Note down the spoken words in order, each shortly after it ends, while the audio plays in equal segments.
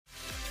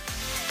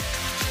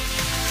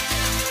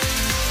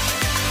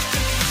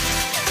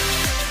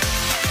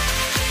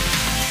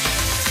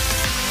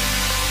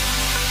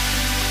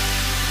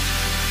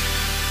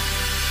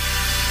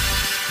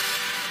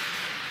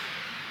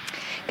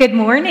Good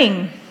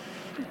morning.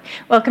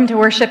 Welcome to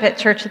worship at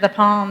Church of the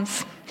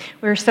Palms.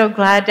 We're so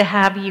glad to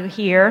have you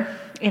here.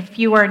 If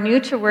you are new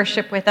to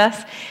worship with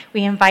us,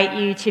 we invite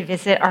you to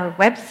visit our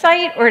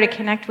website or to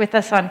connect with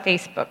us on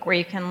Facebook, where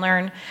you can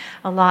learn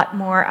a lot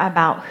more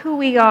about who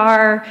we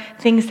are,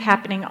 things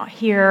happening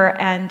here,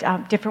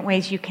 and different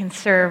ways you can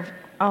serve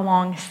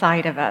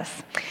alongside of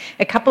us.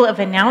 A couple of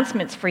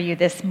announcements for you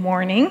this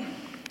morning.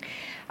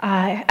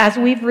 As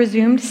we've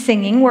resumed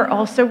singing, we're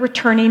also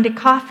returning to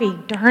coffee.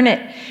 Darn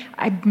it,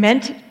 I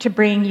meant to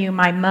bring you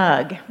my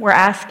mug. We're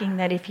asking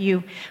that if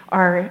you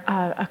are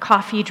a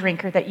coffee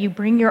drinker, that you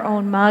bring your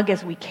own mug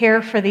as we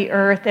care for the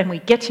earth and we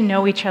get to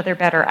know each other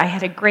better. I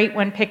had a great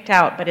one picked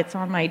out, but it's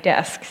on my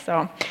desk.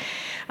 So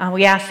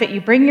we ask that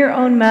you bring your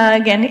own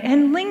mug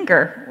and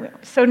linger.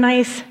 So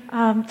nice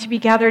to be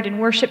gathered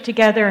and worship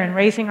together and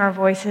raising our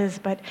voices,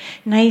 but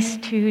nice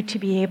to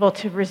be able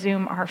to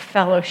resume our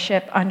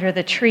fellowship under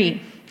the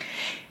tree.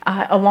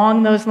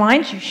 Along those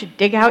lines, you should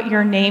dig out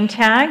your name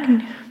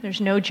tag. There's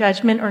no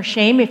judgment or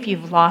shame if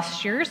you've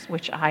lost yours,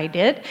 which I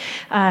did.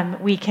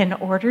 We can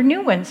order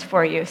new ones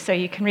for you. So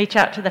you can reach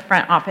out to the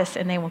front office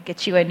and they will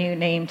get you a new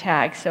name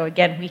tag. So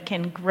again, we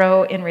can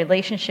grow in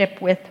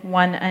relationship with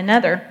one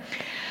another.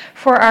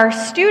 For our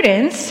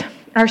students,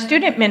 our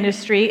student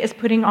ministry is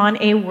putting on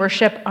a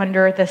Worship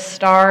Under the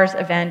Stars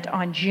event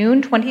on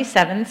June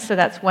 27th, so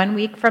that's 1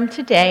 week from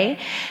today,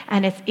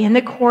 and it's in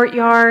the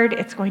courtyard.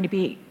 It's going to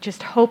be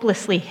just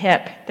hopelessly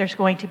hip. There's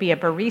going to be a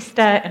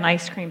barista and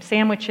ice cream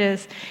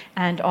sandwiches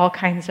and all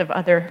kinds of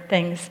other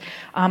things.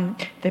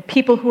 The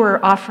people who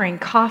are offering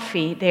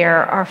coffee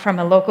there are from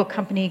a local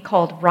company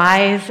called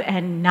Rise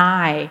and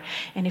Nye,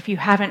 and if you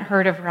haven't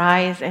heard of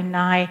Rise and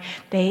Nye,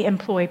 they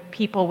employ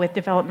people with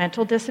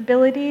developmental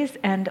disabilities,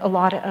 and a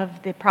lot of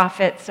the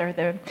profits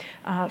or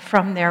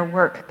from their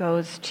work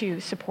goes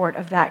to support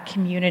of that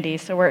community.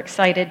 So we're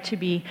excited to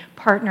be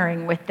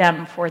partnering with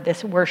them for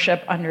this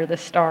Worship Under the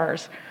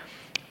Stars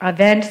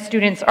event.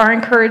 Students are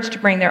encouraged to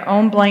bring their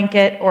own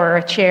blanket or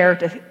a chair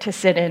to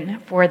sit in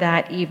for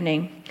that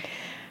evening.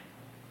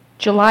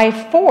 July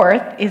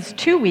 4th is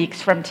 2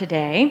 weeks from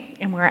today,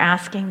 and we're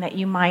asking that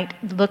you might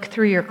look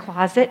through your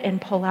closet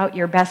and pull out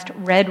your best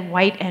red,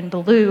 white, and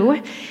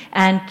blue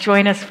and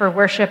join us for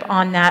worship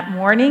on that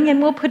morning.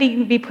 And we'll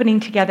be putting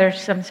together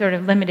some sort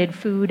of limited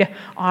food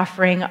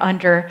offering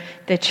under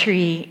the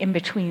tree in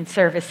between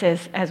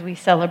services as we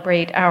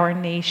celebrate our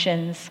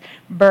nation's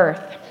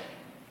birth.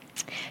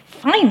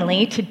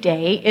 Finally,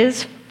 today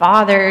is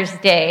Father's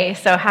Day.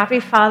 So happy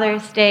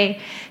Father's Day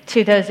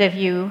to those of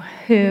you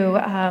who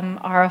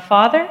are a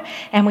father.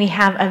 And we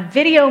have a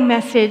video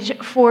message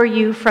for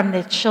you from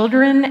the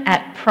children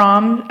at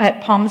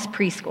Palms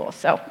Preschool.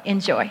 So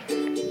enjoy.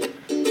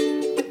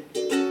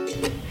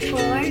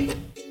 4,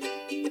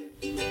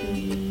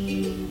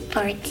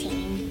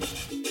 14,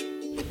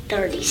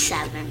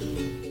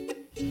 37,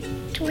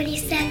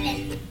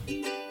 27,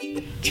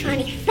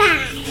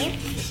 25,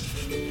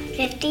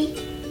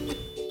 50,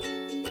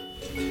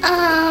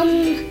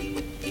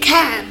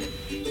 10.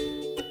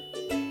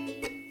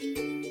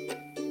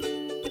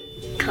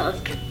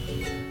 Cook.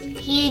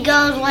 He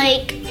goes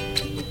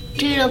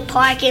to the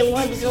park and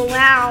runs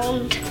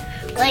around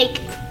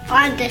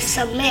on the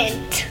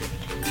cement.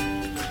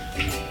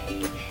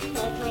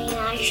 Like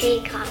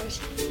actually comes.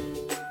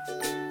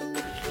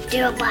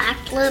 Do a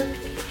backflip.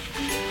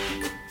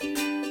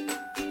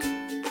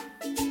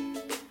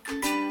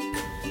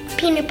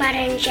 Peanut butter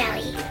and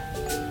jelly.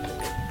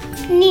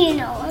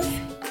 Noodles.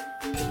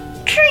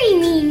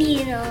 Creamy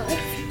noodles.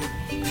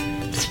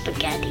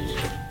 Spaghetti.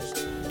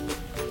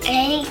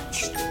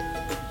 Eggs.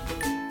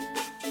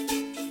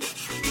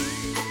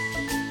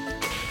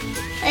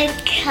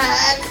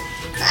 Because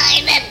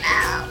I don't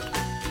know.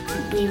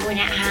 We wouldn't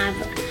have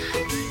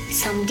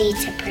somebody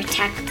to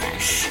protect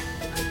us.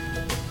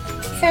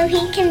 So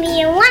he can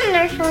be a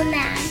wonderful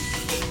man.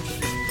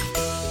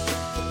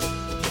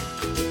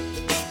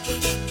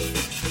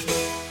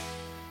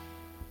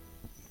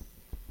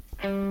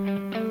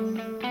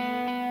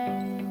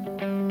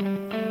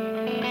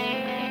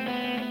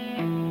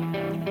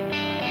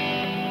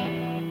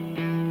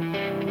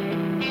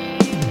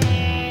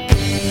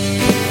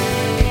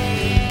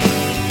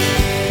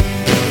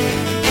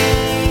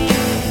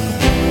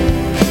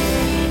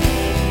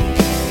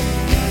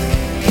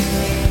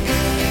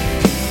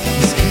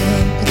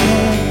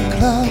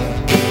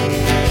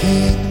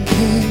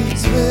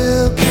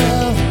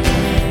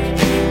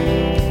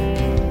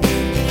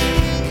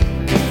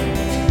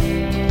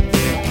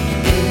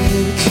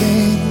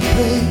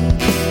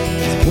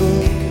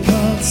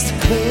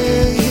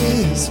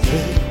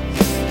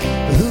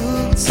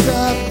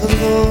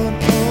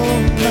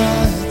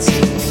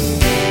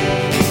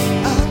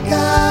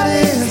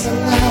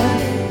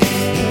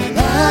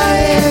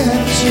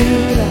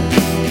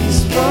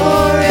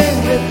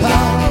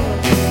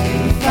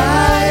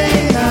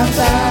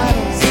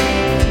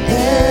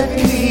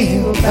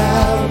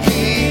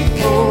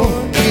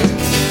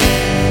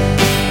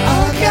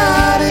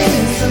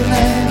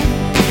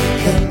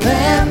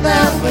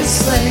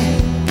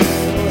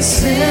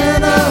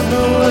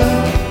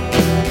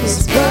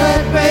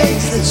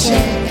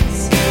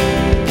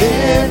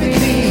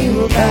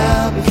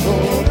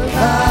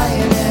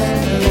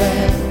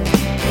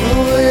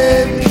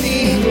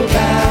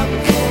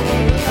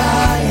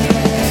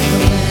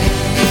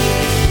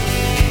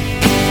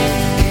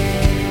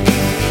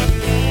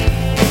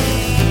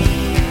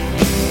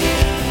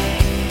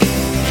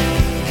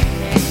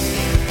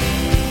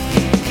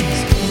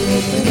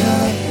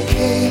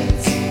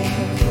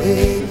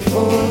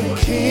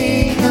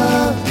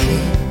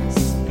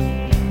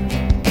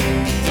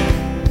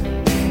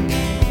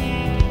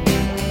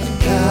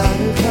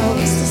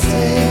 comes to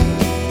stay,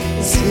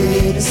 is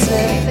here to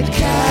set the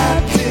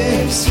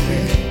captives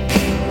free.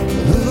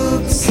 Who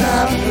can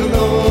stop the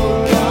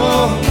Lord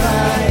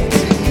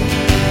Almighty?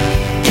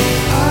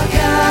 Our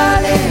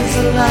God is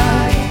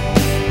alive,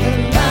 the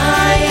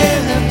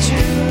Lion of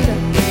Judah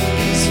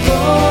is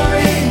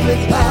roaring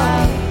with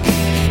power,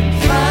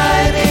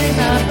 fighting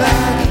our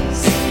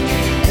battles.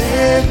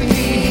 Every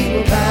knee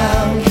will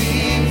bow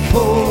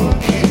before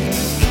Him.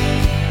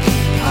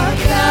 Our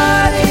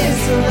God is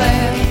the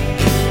Lamb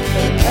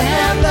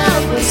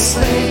that was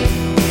slain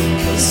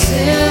for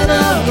sin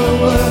of the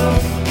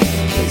world.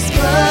 His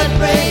blood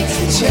breaks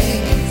the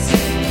chains.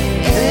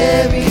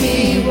 Every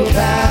knee will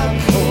bow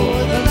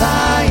before the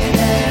Lion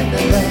and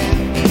the Lamb.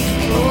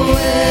 Oh,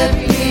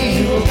 every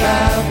knee will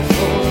bow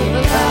before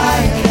the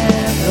Lion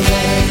and the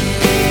Lamb.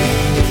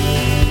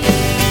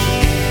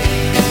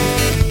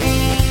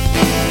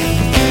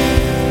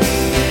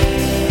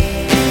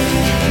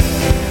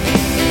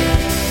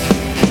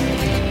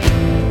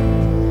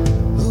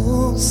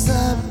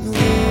 Stop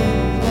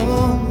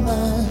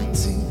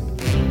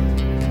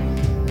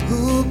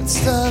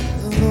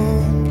the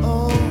Lord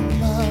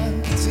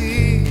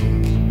Almighty.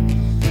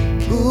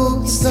 Who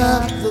can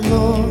stop the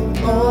Lord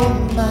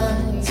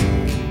Almighty?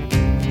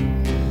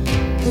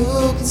 Who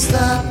can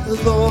stop the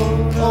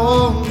Lord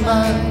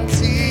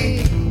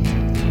Almighty?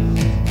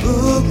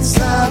 Who can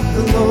stop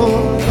the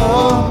Lord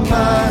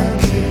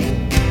Almighty?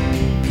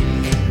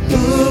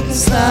 Who can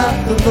stop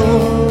the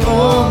Lord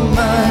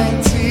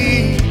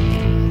Almighty?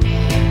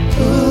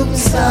 Who can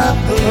stop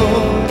the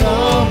Lord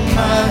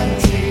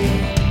Almighty?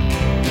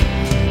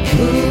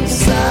 Who can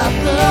stop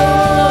the Lord?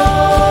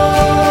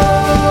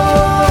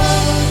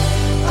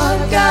 Our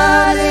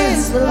God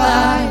is the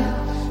Lion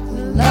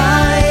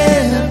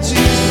of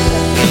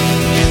Judah,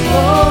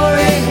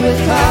 roaring with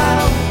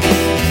power,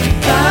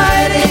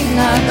 fighting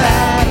our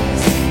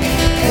battles.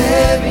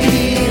 Every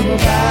knee will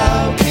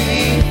bow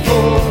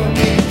before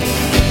Him.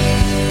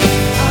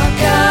 Our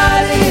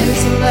God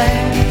is the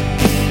Lamb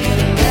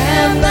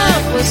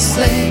that was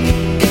slain,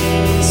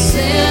 the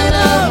sin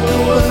of the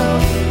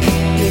world.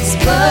 His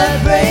blood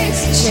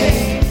breaks the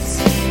chains.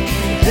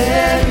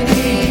 Every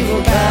knee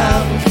will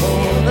bow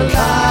before the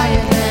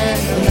Lion and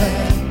the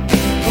Lamb.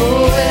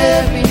 Oh,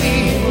 every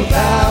knee will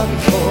bow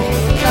before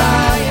the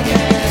Lion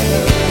and the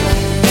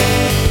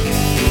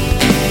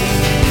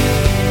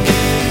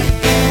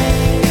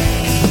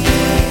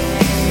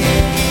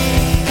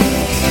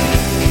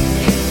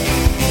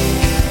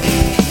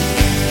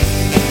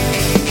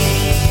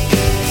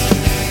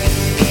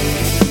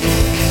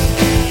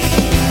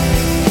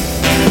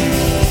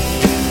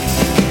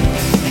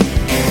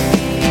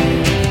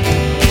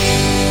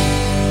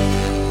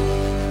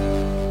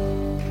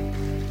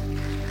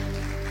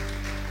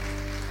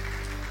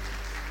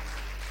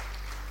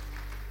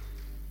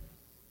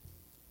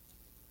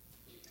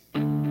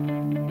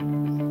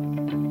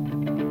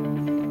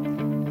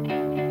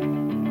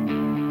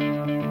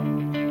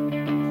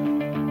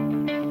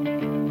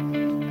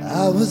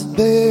I was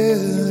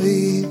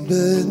buried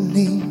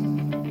beneath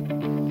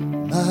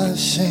my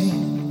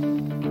shame.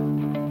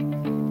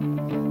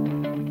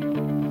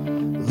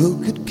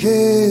 Who could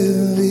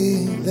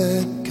carry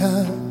that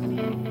kind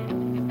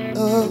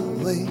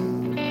of weight?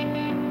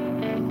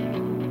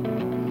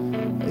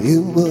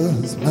 It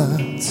was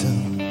my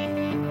turn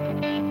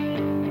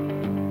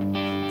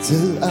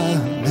till I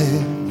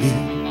met you.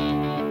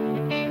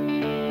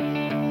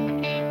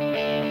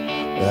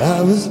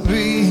 I was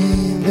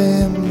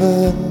breathing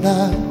but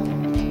not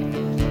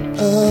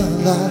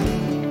alive.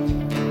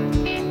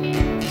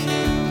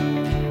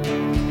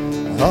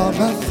 All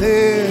my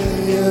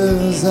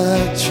failures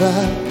I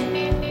tried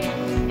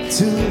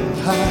to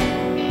hide.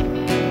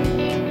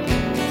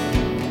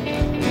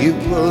 It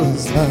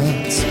was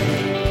my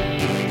turn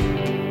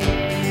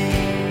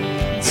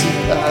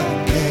till I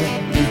met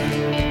you.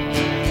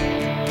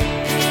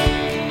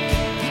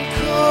 You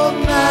called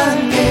my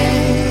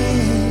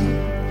name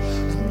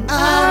and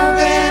I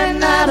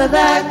ran out of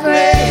that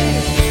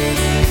grave,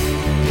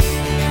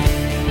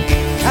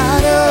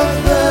 out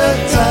of the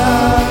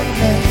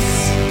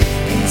darkness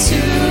into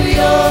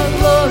your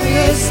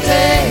glorious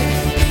day.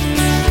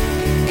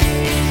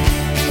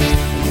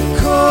 You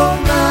called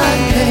my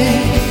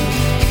name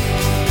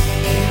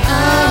and I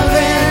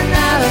ran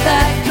out of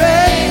that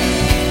grave,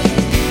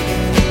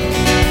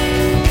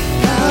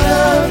 out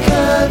of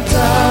the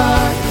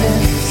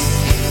darkness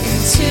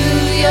into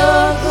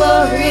your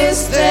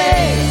glorious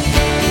day.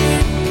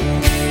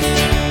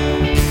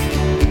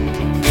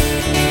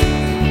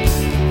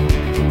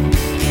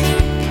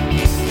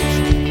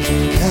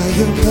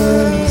 Your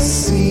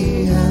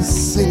mercy has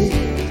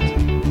saved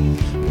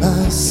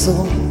my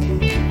soul.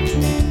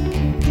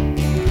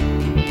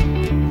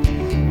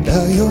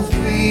 Now your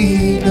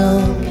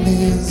freedom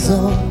is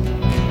all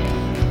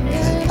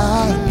that I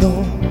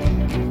know.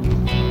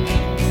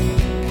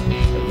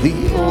 The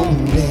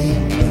only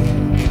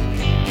one,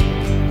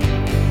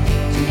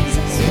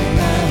 Jesus, when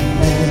I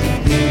met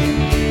you,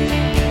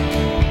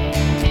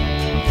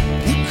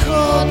 you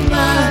called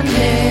my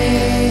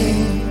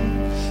name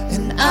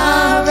and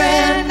I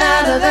ran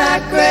out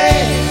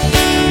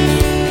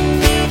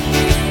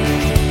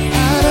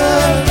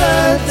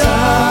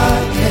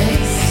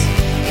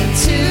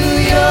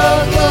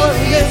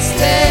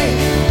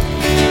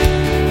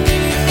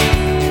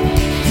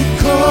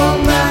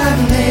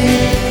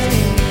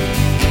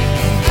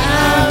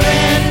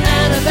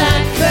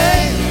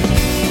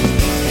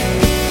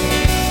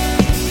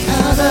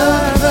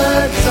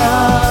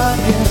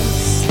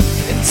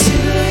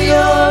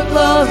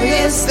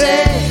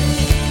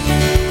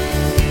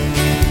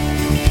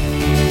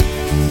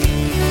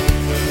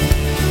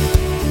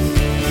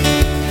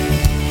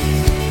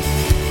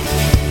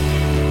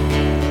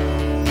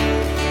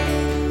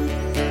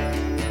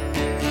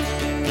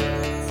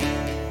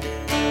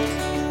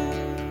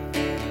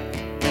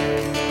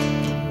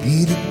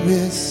needed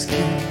rescue,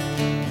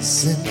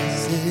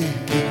 sympathy.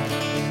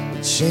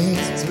 The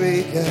chains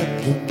break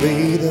at the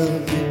weight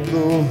of your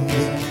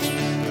glory.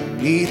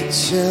 I needed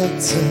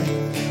shelter,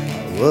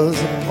 I was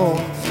an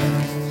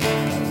orphan.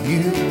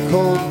 You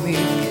called me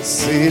a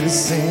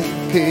citizen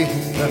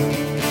paper.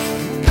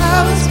 I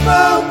was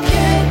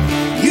broken,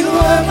 you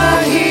were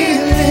my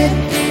healing.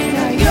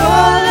 Now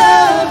your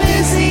love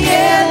is the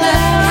air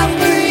that I'm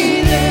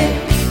breathing.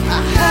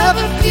 I have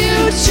a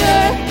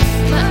future,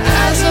 my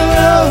eyes are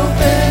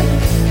open.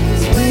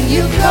 'Cause when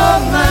you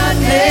called my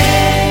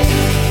name,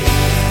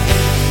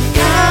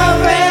 I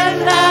ran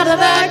out of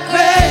that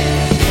grave,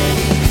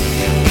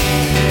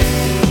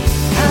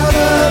 out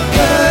of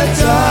the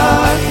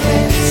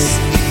darkness,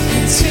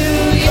 into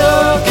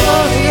your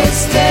glorious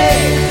day.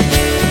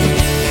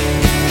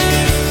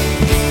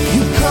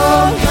 You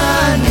called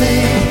my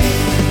name,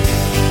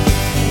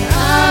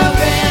 I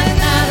ran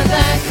out of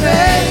that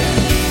grave,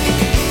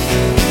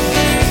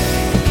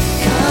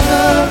 out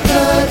of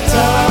the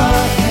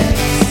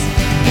darkness,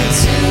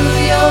 into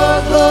your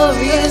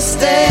glorious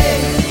day.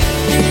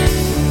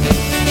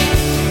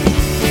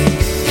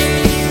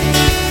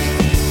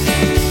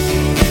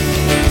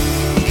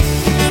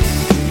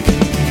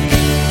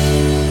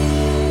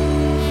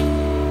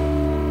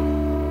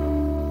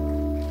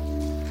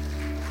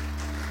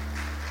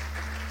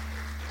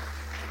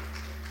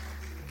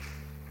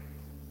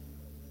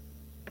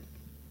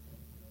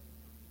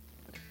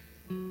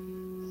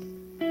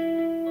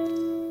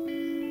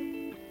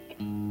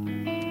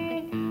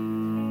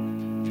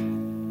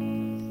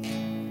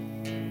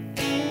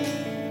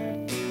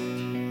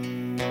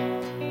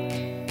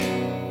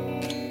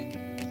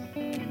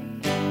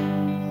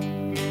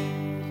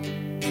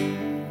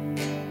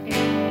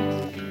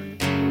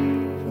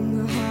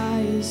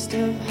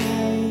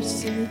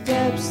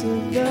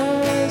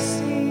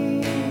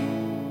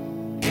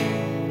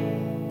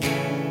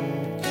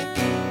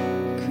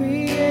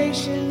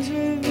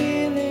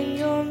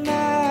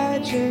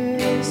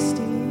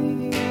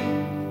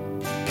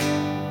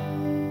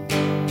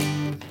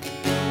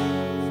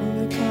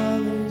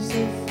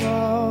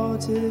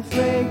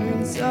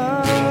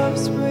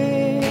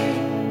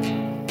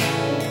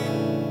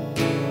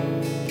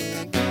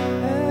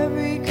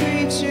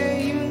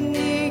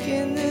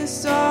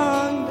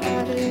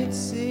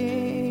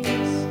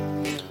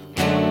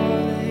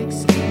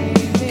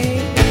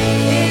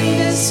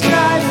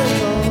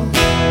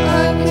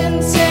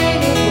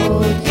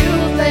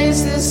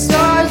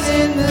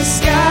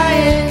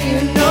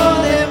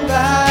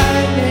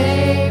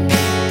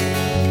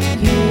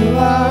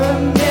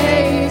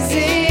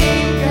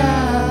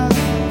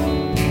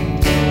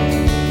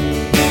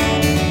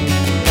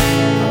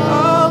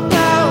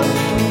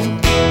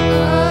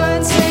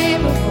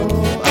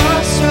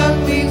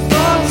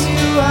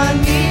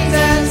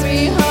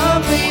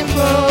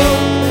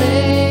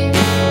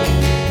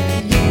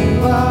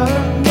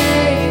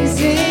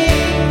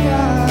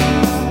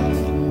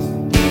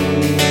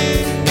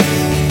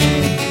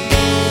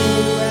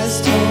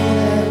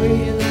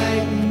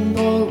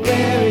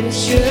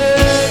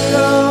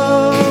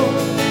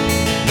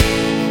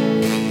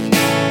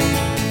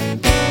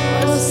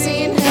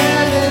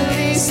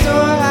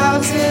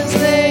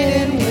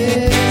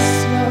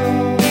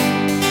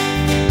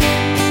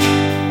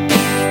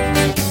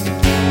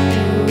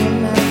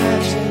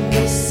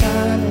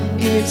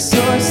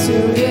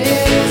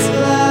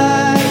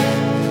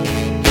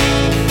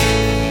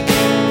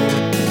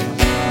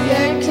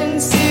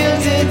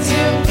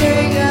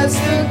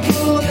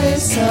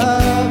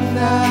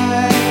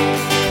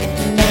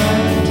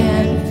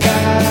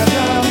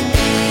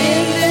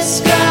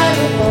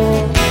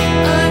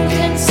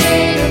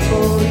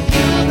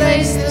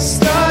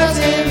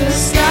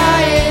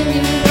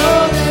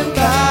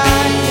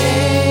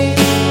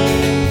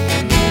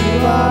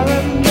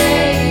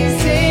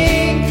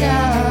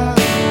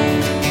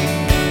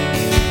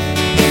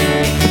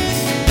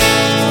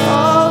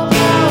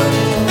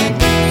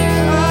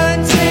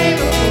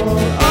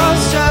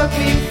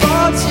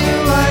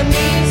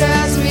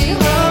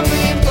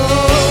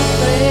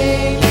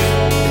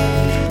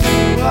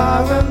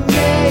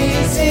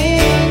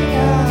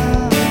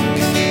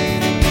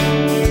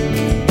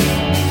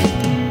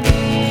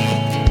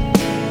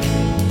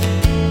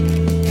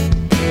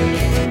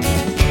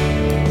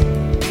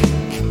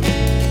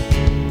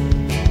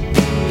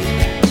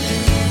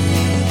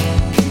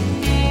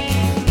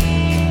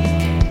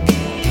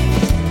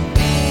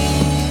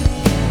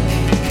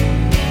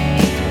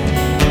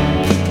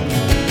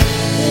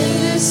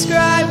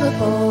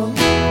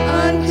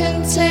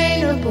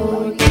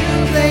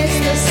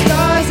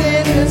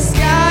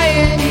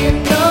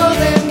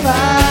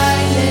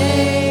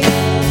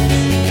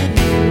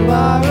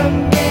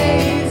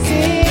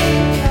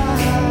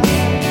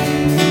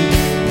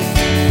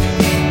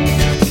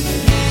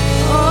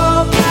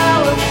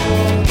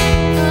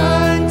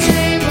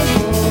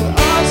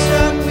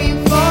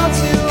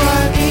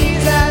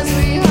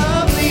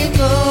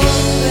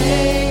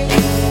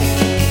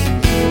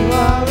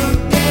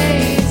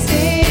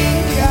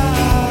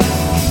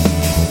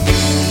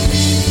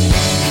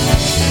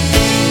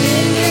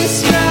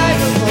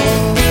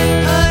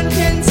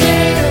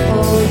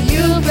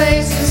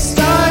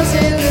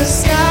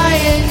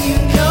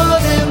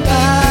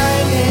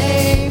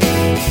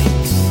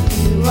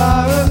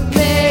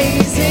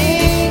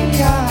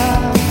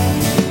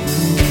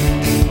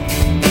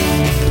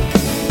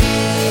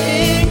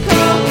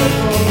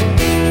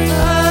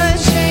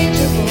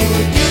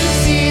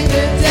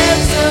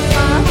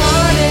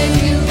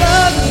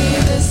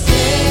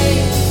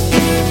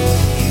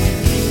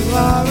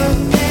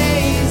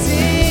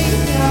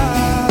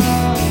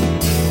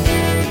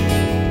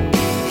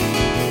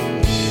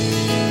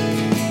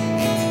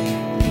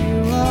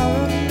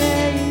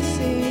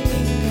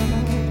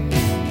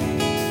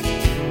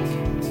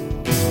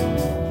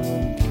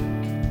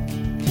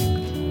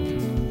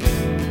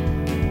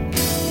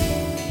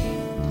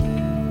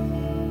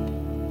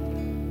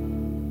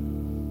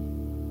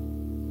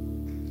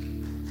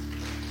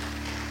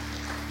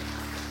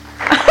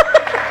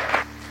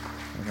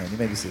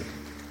 be seated.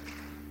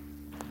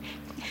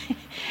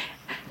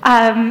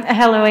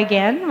 Hello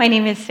again. My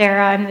name is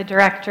Sarah. I'm the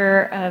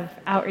Director of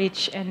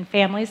Outreach and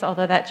Families,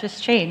 although that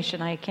just changed,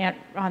 and I can't,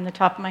 on the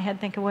top of my head,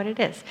 think of what it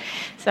is.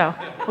 So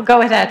we'll go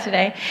with that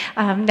today.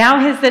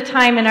 Now is the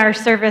time in our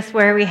service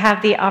where we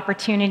have the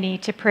opportunity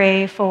to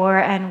pray for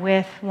and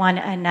with one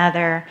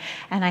another.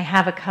 And I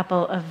have a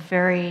couple of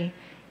very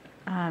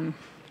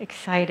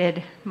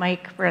excited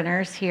mic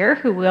runners here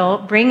who will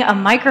bring a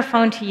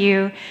microphone to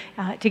you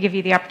to give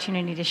you the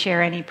opportunity to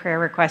share any prayer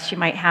requests you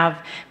might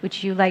have.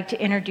 Would you like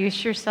to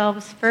introduce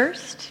yourselves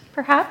first,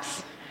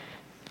 perhaps?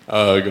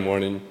 Good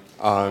morning.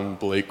 I'm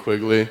Blake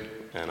Quigley,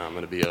 and I'm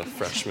going to be a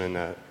freshman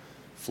at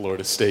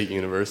Florida State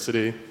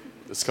University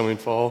this coming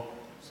fall.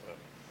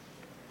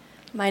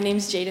 My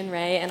name's Jaden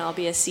Ray, and I'll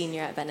be a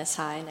senior at Venice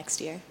High next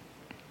year.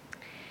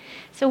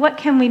 So what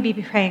can we be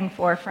praying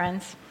for,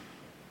 friends?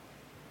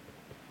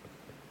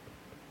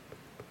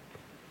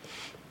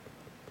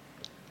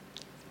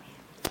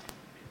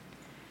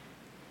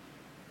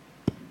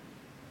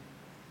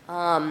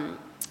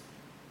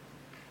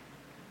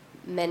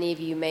 Many of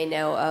you may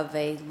know of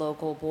a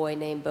local boy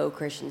named Bo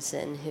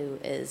Christensen who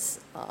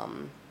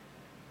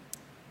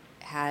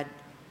had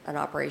an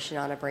operation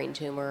on a brain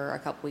tumor a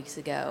couple weeks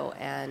ago,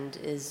 and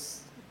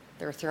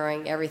they're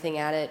throwing everything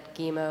at it: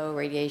 chemo,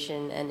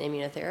 radiation, and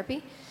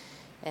immunotherapy.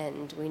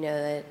 And we know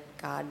that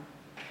God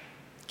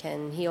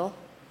can heal,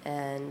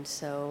 and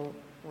so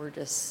we're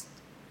just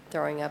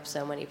throwing up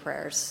so many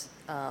prayers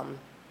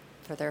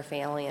for their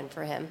family and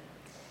for him,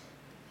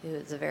 who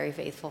is a very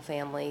faithful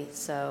family.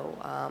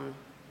 So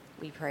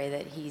we pray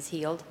that he's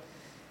healed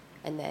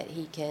and that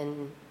he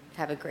can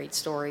have a great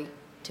story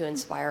to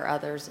inspire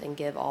others and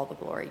give all the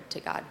glory to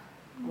God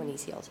when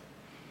he's healed.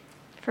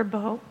 For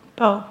Bo.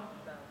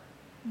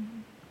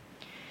 Mm-hmm.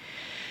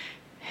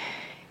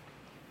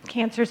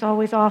 Cancer's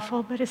always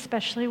awful, but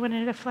especially when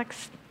it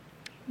afflicts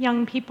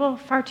young people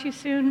far too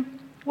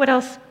soon. What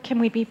else can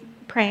we be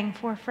praying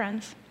for,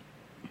 friends?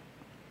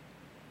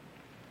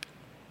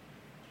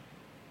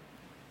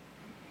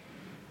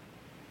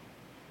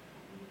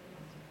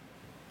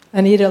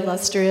 Anita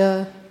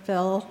Lustria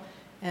fell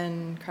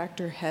and cracked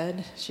her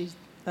head.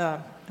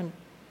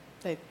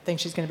 They think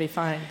she's going to be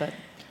fine, but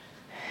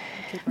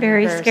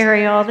very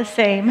scary all the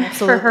same.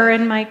 Absolutely. For her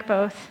and Mike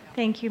both.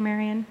 Thank you,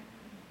 Marion.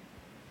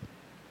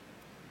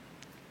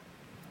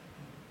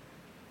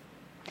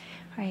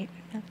 All right,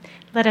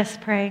 let us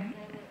pray.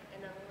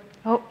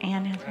 Oh,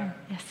 Anne has one.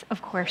 Yes,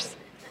 of course.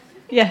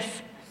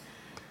 Yes.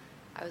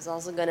 I was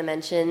also going to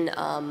mention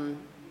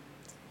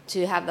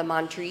to have the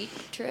Montreat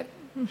trip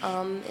in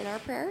our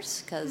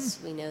prayers, because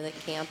we know that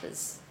camp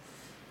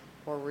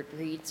or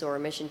retreats or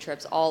mission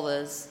trips, all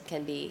those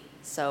can be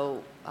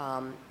so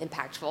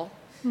impactful.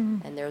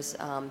 And there's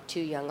 2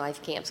 Young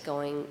Life camps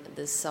going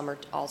this summer,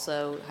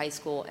 also high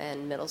school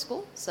and middle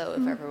school. So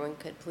if everyone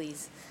could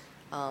please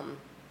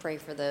pray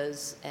for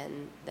those,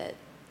 and that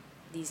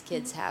these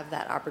kids have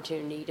that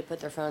opportunity to put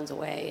their phones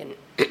away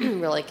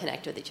and really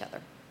connect with each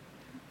other.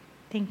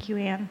 Thank you,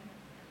 Anne.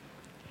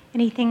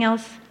 Anything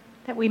else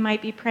that we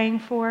might be praying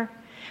for?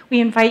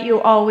 We invite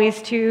you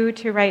always to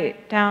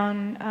write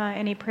down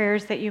any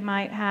prayers that you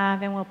might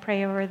have, and we'll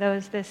pray over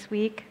those this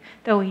week,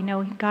 though we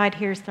know God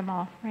hears them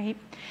all, right?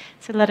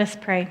 So let us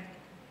pray.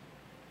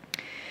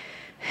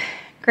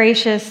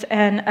 Gracious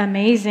and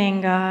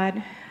amazing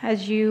God,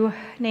 as you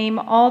name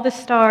all the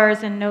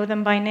stars and know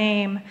them by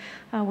name,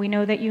 we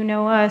know that you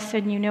know us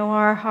and you know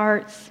our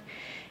hearts.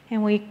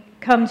 And we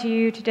come to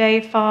you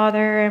today,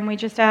 Father, and we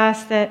just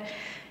ask that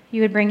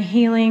you would bring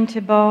healing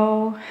to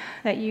Bo,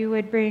 that you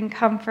would bring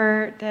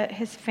comfort, that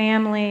his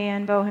family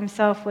and Bo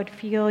himself would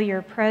feel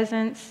your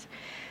presence,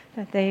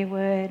 that they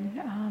would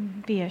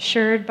be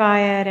assured by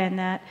it, and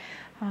that,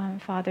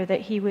 Father,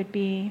 that he would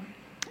be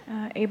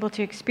able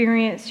to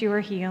experience your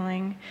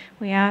healing.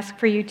 We ask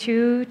for you,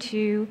 too,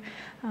 to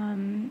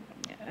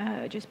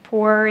just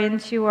pour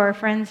into our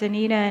friends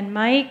Anita and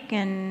Mike,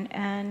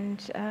 and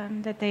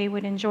that they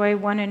would enjoy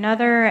one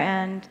another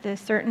and the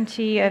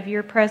certainty of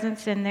your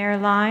presence in their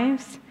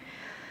lives.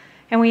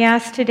 And we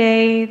ask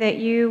today that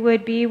you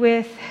would be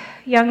with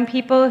young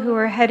people who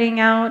are heading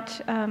out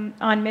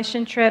on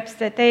mission trips,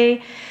 that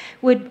they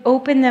would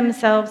open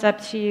themselves up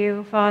to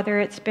you,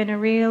 Father. It's been a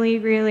really,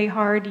 really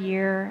hard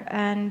year,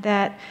 and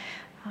that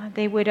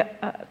they would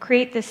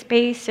create the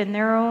space in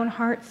their own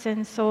hearts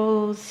and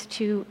souls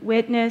to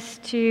witness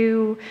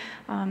to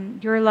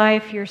your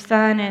life, your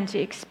Son, and to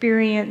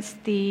experience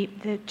the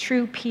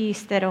true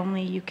peace that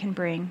only you can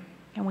bring.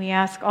 And we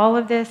ask all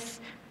of this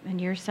in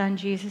your Son,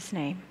 Jesus'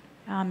 name.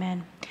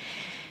 Amen.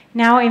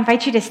 Now I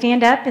invite you to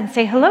stand up and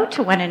say hello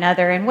to one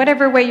another in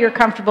whatever way you're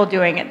comfortable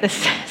doing at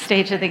this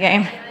stage of the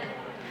game.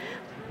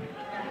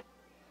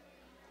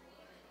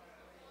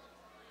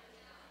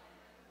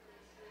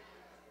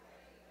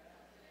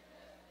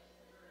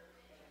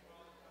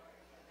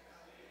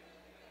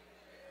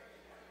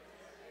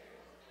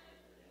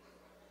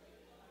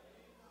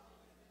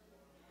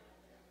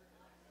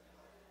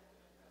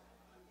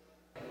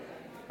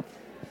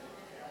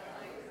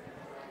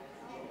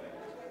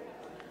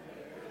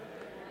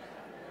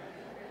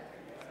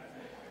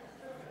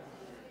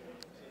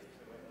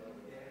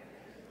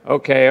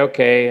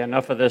 Okay,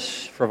 enough of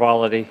this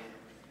frivolity.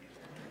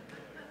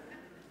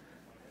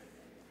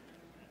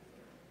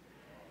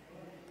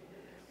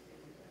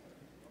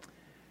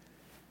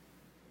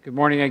 Good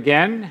morning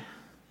again.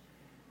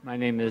 My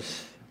name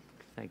is,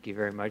 thank you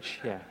very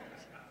much. Yeah,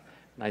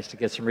 nice to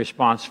get some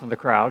response from the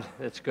crowd.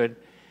 That's good.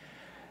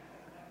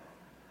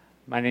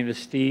 My name is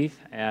Steve,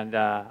 and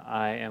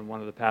I am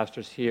one of the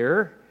pastors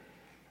here,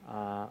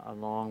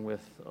 along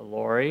with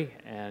Lori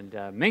and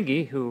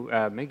Mingy, who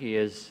Mingy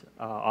is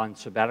on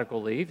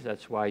sabbatical leave.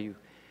 That's why you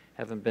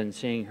haven't been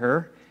seeing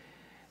her.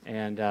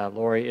 And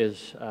Lori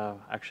is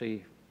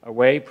actually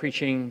away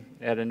preaching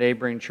at a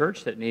neighboring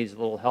church that needs a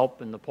little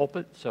help in the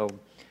pulpit. So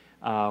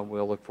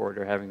we'll look forward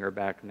to having her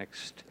back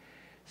next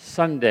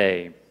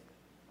Sunday.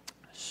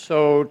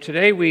 So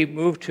today we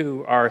move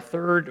to our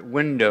third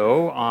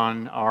window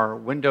on our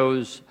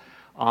Windows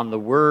on the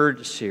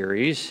Word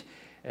series,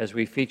 as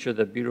we feature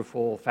the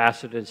beautiful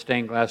faceted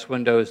stained glass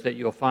windows that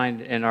you'll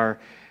find in our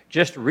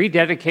just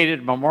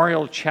rededicated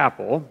Memorial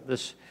Chapel.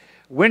 This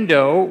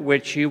window,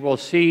 which you will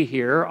see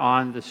here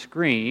on the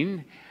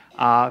screen,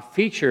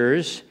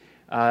 features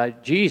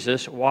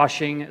Jesus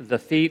washing the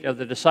feet of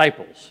the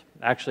disciples.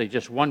 Actually,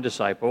 just one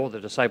disciple,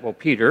 the disciple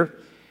Peter.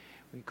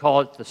 We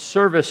call it the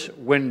service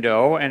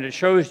window, and it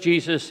shows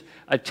Jesus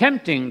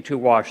attempting to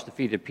wash the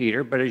feet of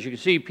Peter. But as you can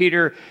see,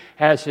 Peter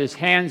has his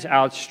hands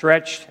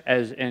outstretched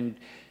as in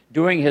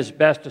doing his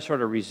best to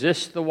sort of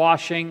resist the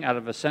washing out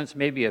of a sense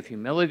maybe of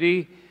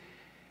humility,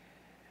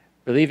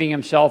 believing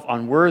himself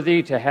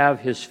unworthy to have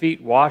his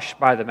feet washed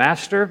by the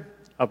Master.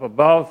 Up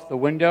above the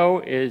window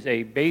is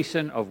a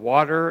basin of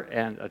water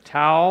and a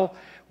towel,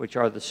 which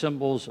are the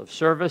symbols of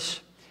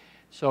service.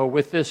 So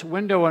with this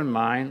window in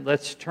mind,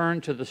 let's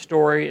turn to the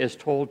story as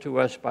told to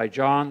us by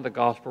John, the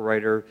gospel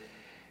writer,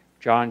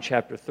 John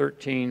chapter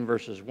 13,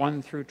 verses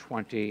 1 through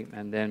 20,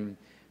 and then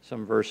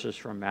some verses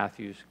from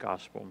Matthew's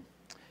gospel.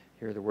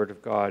 Hear the word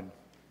of God.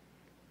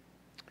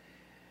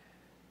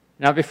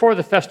 Now, before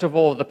the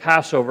festival of the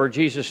Passover,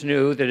 Jesus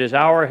knew that his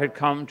hour had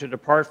come to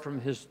depart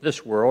from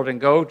this world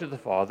and go to the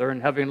Father,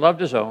 and having loved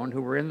his own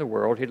who were in the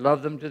world, he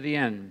loved them to the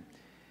end.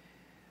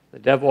 The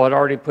devil had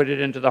already put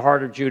it into the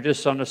heart of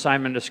Judas, son of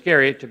Simon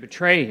Iscariot, to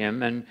betray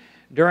him, and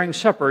during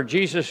supper,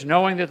 Jesus,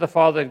 knowing that the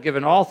Father had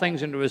given all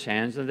things into his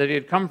hands, and that he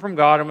had come from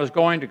God and was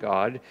going to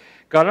God,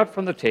 got up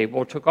from the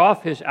table, took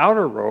off his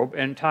outer robe,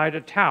 and tied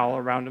a towel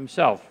around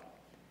himself.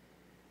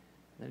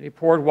 Then he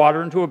poured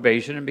water into a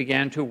basin and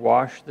began to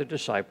wash the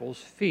disciples'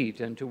 feet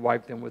and to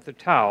wipe them with the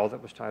towel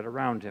that was tied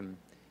around him.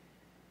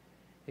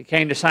 He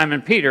came to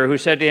Simon Peter, who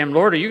said to him,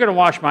 "Lord, are you going to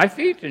wash my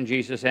feet?" And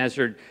Jesus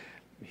answered,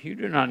 "You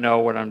do not know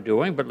what I'm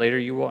doing, but later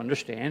you will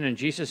understand." And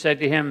Jesus said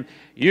to him,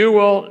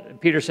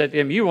 Peter said to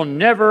him, "You will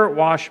never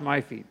wash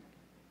my feet."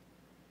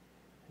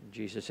 And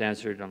Jesus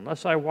answered,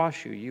 "Unless I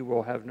wash you, you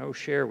will have no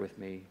share with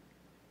me."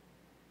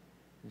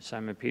 And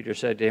Simon Peter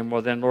said to him,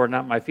 "Well then, Lord,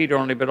 not my feet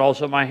only, but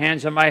also my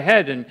hands and my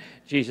head." And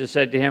Jesus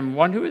said to him,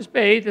 "One who is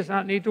bathed does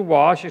not need to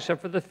wash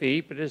except for the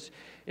feet, but is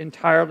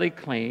entirely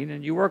clean.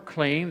 And you are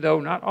clean, though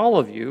not all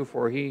of you,"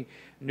 for he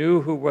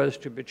knew who was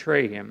to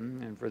betray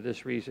him. And for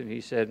this reason he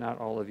said, "Not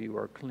all of you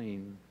are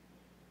clean."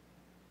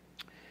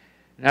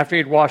 And after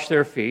he had washed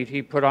their feet,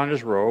 he put on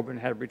his robe and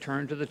had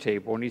returned to the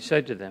table. And he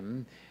said to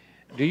them,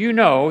 "Do you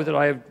know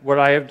that what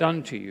I have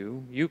done to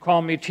you? You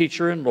call me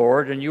teacher and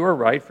Lord, and you are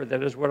right, for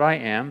that is what I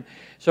am.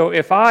 So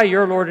if I,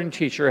 your Lord and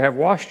teacher, have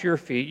washed your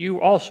feet, you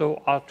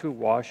also ought to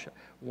wash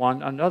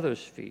one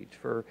another's feet.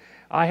 For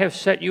I have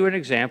set you an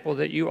example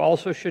that you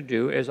also should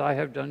do as I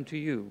have done to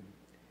you.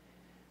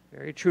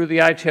 Very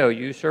truly I tell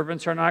you,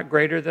 servants are not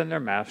greater than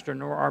their master,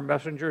 nor are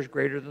messengers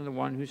greater than the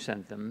one who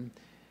sent them.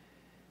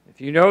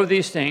 If you know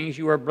these things,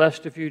 you are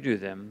blessed if you do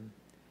them.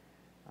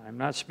 I'm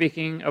not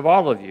speaking of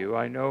all of you.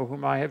 I know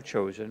whom I have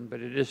chosen,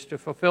 but it is to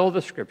fulfill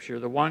the scripture,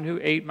 the one who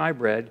ate my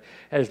bread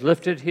has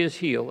lifted his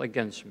heel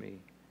against me.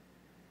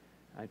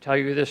 I tell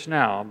you this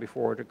now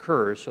before it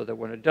occurs, so that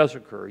when it does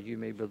occur, you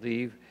may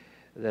believe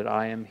that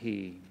I am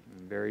he.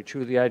 And very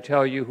truly I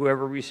tell you,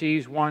 whoever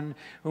receives one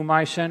whom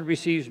I send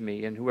receives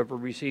me, and whoever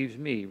receives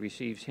me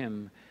receives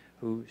him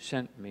who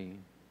sent me."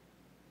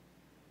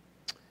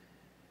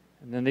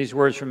 And then these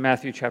words from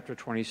Matthew chapter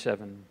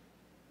 27.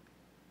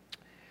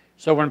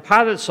 So when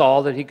Pilate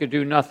saw that he could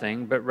do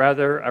nothing, but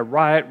rather a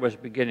riot was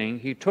beginning,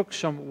 he took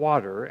some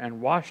water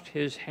and washed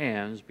his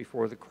hands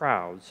before the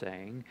crowd,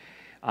 saying,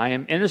 "I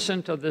am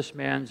innocent of this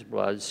man's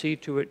blood. See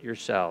to it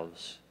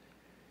yourselves."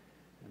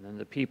 And then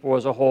the people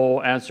as a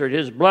whole answered,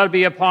 "His blood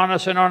be upon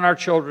us and on our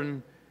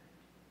children."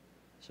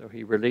 So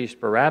he released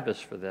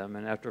Barabbas for them,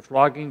 and after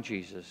flogging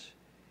Jesus,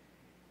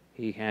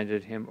 he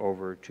handed him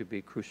over to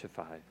be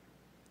crucified.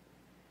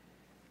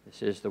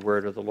 This is the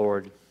word of the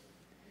Lord.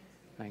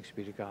 Thanks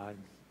be to God.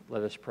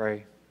 Let us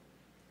pray.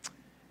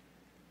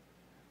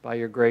 By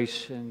your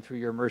grace and through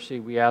your mercy,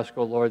 we ask,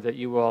 O Lord, that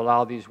you will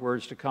allow these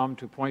words to come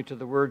to point to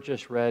the word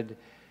just read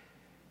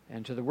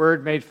and to the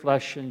word made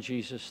flesh in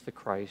Jesus the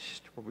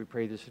Christ. For we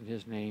pray this in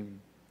his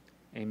name.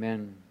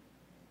 Amen.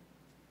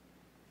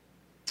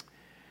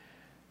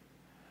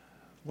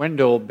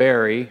 Wendell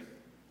Berry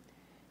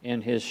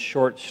in his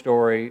short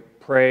story,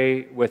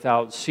 Pray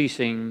Without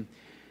Ceasing,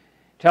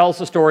 tells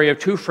the story of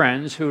two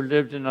friends who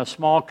lived in a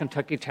small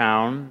Kentucky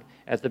town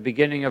at the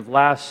beginning of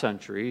last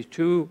century,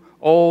 two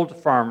old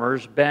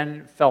farmers,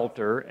 Ben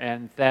Felter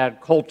and Thad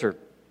Coulter.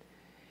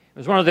 It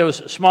was one of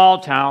those small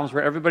towns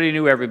where everybody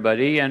knew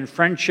everybody and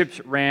friendships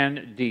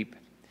ran deep.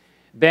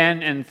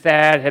 Ben and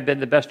Thad had been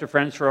the best of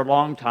friends for a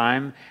long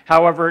time.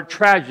 However,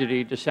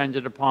 tragedy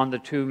descended upon the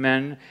two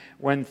men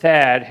when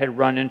Thad had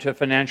run into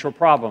financial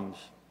problems.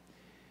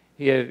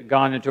 He had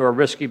gone into a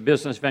risky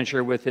business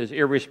venture with his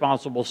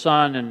irresponsible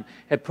son and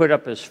had put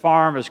up his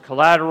farm as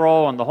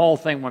collateral, and the whole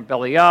thing went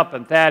belly up.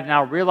 And Thad,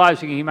 now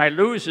realizing he might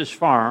lose his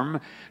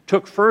farm,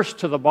 took first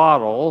to the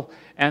bottle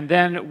and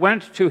then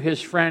went to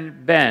his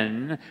friend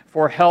Ben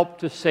for help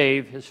to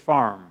save his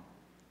farm.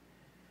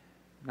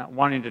 Not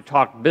wanting to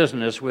talk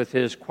business with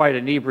his quite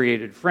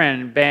inebriated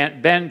friend,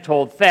 Ben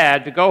told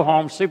Thad to go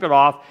home, sleep it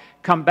off,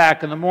 come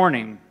back in the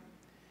morning.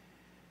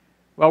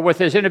 Well, with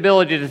his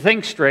inability to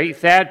think straight,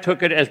 Thad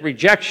took it as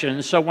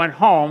rejection, so went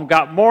home,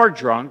 got more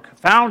drunk,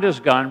 found his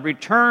gun,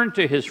 returned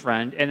to his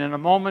friend, and in a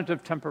moment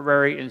of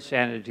temporary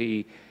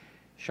insanity,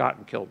 shot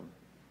and killed him.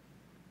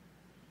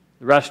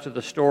 The rest of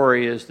the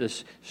story is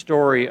this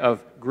story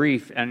of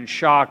grief and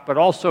shock, but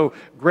also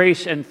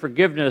grace and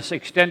forgiveness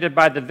extended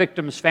by the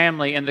victim's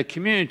family and the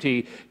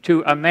community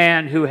to a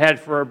man who had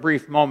for a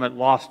brief moment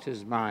lost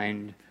his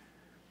mind.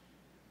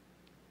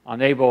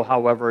 Unable,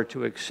 however,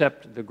 to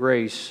accept the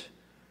grace,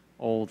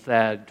 old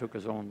Thad took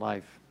his own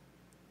life.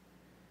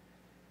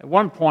 At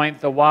one point,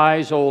 the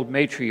wise old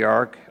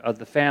matriarch of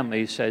the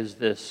family says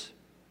this: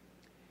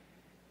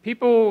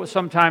 "People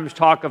sometimes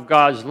talk of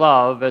God's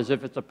love as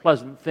if it's a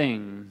pleasant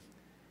thing,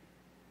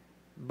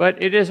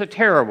 but it is a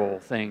terrible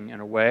thing in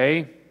a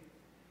way.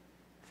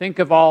 Think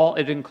of all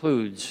it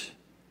includes.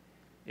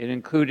 It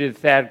included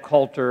Thad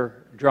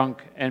Coulter,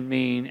 drunk and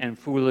mean and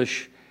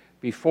foolish,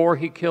 before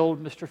he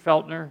killed Mr.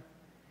 Feltner,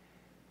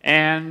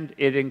 and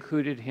it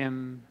included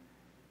him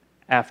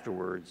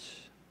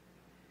afterwards.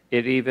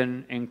 It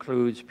even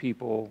includes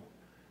people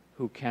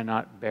who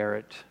cannot bear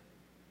it."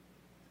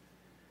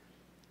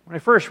 When I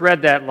first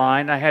read that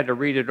line, I had to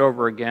read it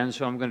over again,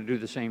 so I'm going to do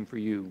the same for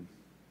you.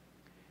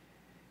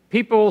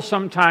 People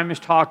sometimes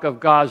talk of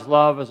God's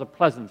love as a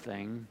pleasant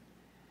thing,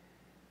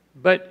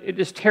 but it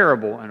is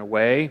terrible in a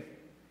way.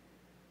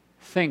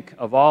 Think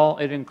of all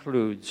it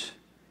includes.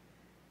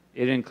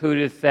 It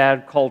included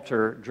Thad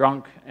Coulter,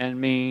 drunk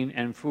and mean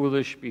and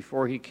foolish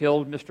before he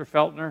killed Mr.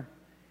 Feltner,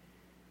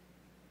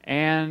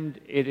 and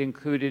it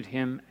included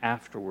him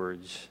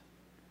afterwards.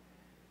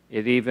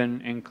 It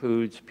even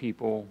includes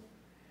people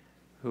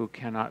who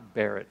cannot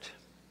bear it.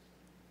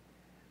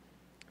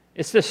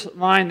 It's this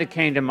line that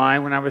came to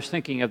mind when I was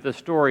thinking of the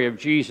story of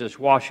Jesus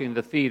washing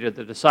the feet of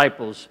the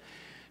disciples.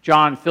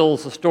 John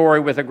fills the story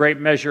with a great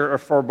measure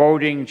of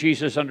foreboding.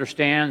 Jesus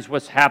understands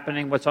what's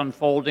happening, what's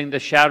unfolding. The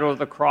shadow of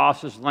the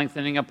cross is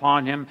lengthening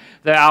upon him.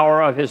 The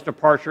hour of his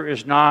departure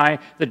is nigh.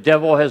 The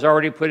devil has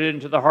already put it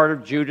into the heart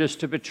of Judas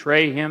to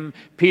betray him.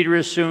 Peter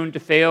is soon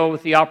to fail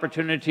with the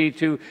opportunity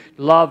to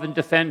love and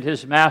defend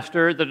his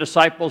master. The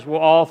disciples will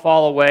all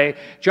fall away.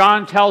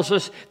 John tells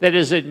us that it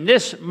is in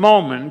this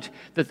moment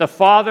that the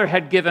Father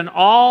had given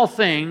all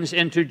things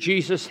into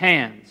Jesus'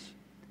 hands.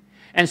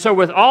 And so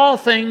with all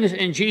things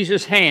in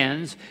Jesus'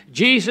 hands,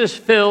 Jesus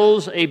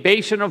fills a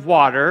basin of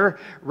water,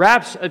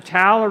 wraps a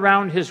towel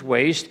around his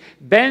waist,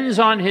 bends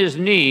on his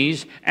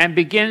knees, and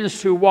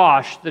begins to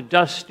wash the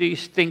dusty,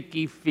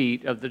 stinky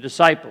feet of the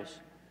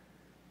disciples.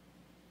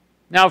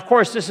 Now, of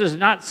course, this is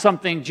not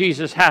something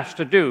Jesus has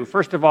to do.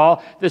 First of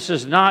all, this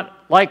is not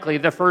likely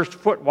the first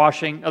foot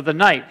washing of the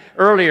night.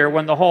 Earlier,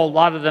 when the whole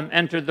lot of them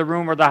entered the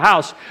room or the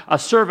house, a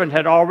servant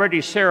had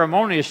already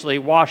ceremoniously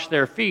washed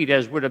their feet,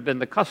 as would have been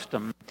the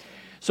custom.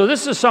 So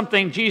this is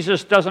something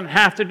Jesus doesn't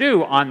have to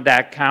do on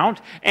that count.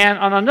 And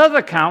on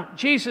another count,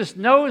 Jesus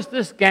knows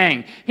this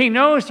gang. He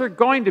knows they're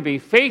going to be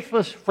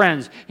faithless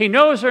friends. He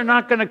knows they're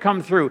not going to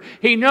come through.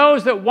 He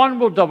knows that one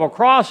will double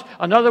cross,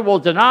 another will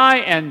deny,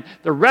 and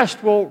the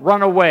rest will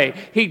run away.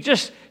 He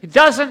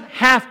doesn't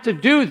have to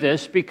do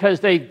this because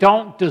they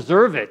don't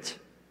deserve it.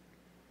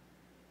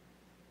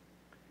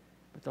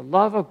 But the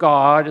love of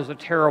God is a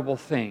terrible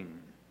thing.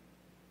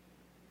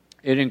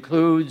 It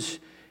includes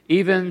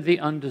even the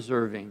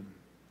undeserving.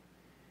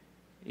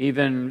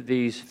 Even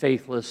these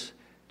faithless,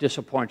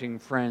 disappointing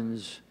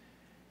friends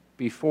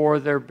before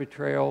their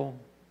betrayal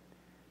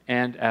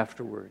and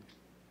afterward.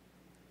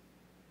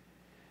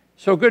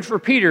 So good for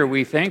Peter,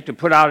 we think, to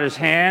put out his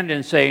hand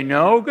and say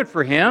no. Good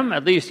for him.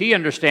 At least he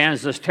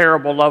understands this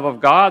terrible love of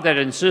God that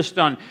insists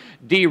on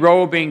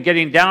derobing,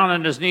 getting down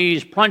on his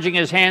knees, plunging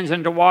his hands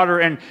into water,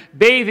 and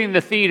bathing the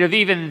feet of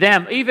even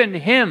them, even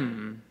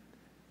him.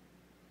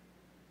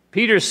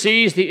 Peter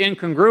sees the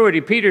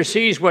incongruity. Peter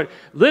sees what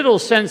little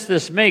sense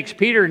this makes.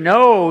 Peter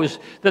knows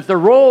that the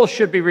role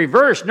should be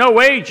reversed. No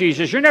way,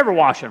 Jesus, you're never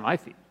washing my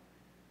feet.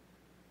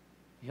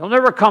 You'll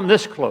never come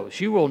this close.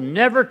 You will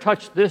never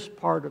touch this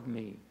part of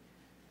me.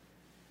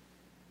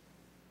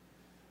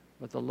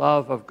 But the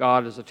love of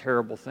God is a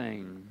terrible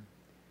thing.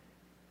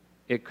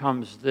 It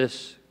comes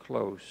this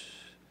close.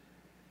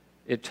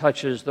 It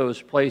touches those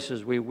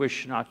places we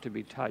wish not to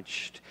be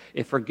touched.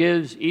 It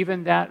forgives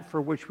even that for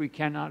which we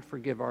cannot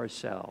forgive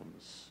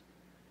ourselves.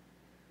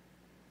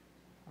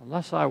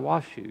 Unless I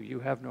wash you, you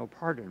have no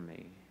part in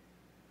me.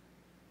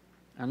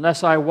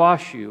 Unless I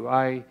wash you,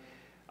 I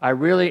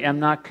really am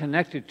not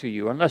connected to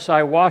you. Unless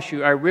I wash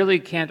you, I really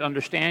can't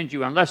understand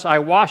you. Unless I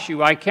wash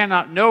you, I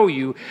cannot know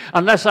you.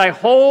 Unless I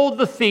hold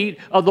the feet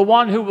of the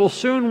one who will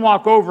soon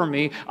walk over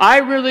me, I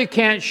really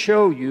can't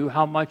show you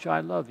how much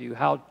I love you,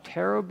 how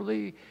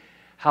terribly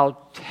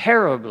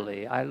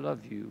I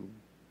love you.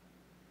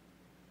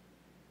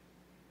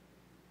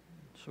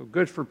 So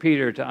good for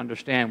Peter to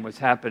understand what's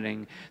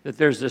happening, that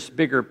there's this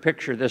bigger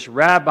picture. This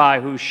rabbi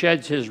who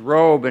sheds his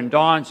robe and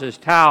dons his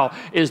towel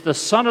is the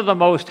Son of the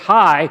Most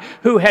High,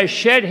 who has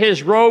shed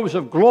his robes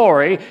of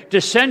glory,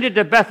 descended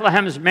to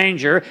Bethlehem's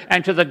manger,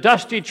 and to the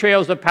dusty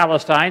trails of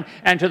Palestine,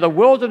 and to the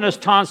wilderness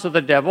taunts of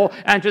the devil,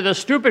 and to the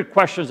stupid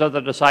questions of the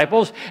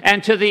disciples,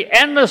 and to the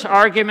endless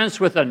arguments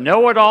with the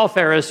know-it-all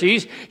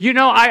Pharisees. You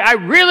know,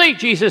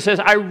 Jesus says,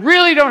 I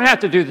really don't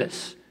have to do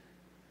this.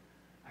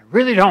 I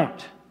really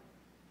don't.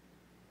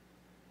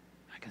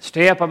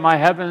 Stay up in my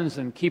heavens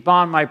and keep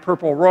on my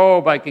purple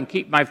robe. I can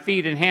keep my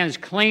feet and hands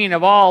clean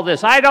of all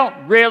this. I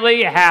don't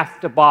really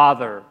have to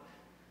bother.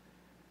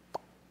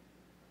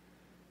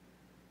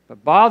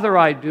 But bother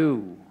I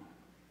do.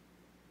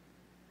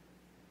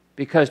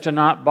 Because to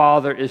not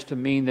bother is to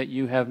mean that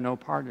you have no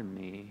part in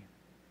me.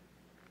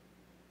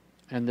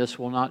 And this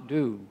will not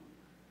do.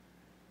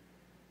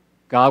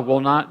 God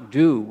will not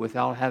do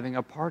without having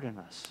a part in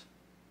us.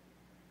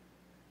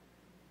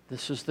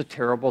 This is the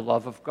terrible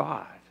love of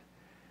God,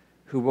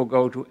 who will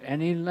go to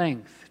any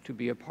length to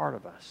be a part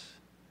of us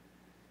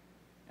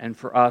and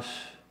for us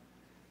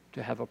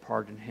to have a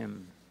part in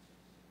him.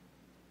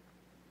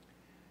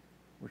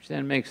 Which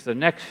then makes the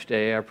next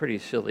day a pretty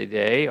silly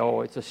day.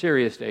 Oh, it's a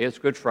serious day. It's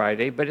Good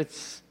Friday, but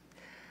it's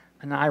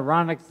an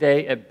ironic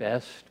day at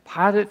best.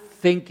 Pilate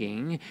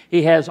thinking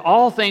he has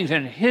all things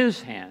in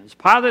his hands.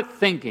 Pilate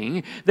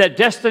thinking that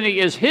destiny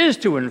is his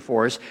to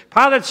enforce.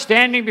 Pilate,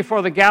 standing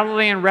before the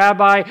Galilean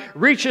rabbi,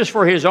 reaches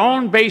for his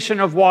own basin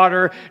of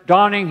water,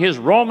 donning his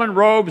Roman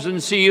robes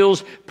and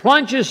seals,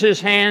 plunges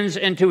his hands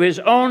into his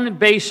own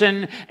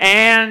basin,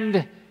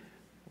 and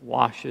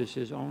washes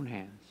his own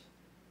hands.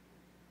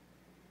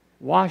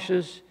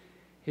 Washes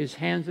his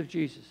hands of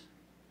Jesus.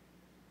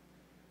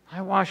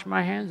 I wash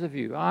my hands of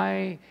you.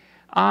 I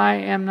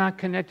am not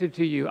connected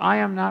to you. I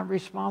am not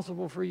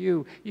responsible for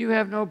you. You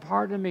have no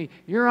part in me.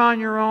 You're on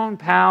your own,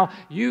 pal.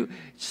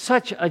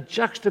 Such a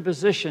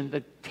juxtaposition,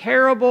 the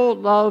terrible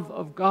love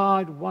of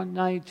God one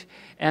night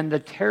and the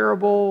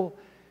terrible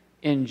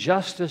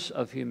injustice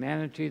of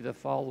humanity the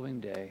following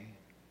day.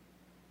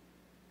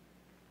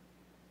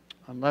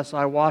 Unless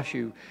I wash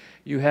you,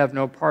 you have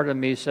no part of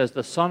me, says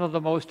the Son of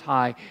the Most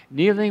High,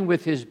 kneeling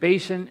with his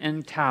basin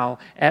and towel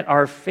at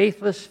our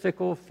faithless,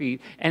 fickle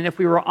feet. And if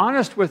we were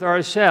honest with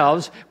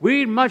ourselves,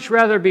 we'd much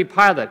rather be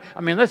Pilate.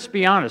 I mean, let's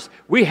be honest.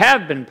 We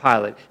have been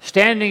Pilate,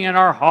 standing in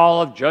our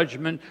hall of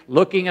judgment,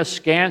 looking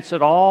askance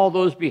at all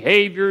those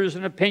behaviors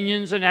and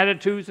opinions and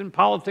attitudes and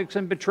politics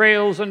and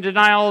betrayals and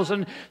denials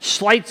and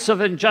slights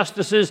of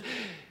injustices.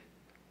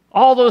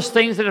 All those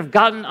things that have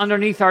gotten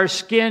underneath our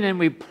skin, and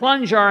we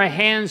plunge our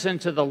hands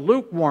into the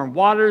lukewarm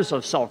waters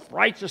of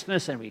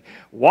self-righteousness, and we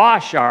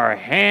wash our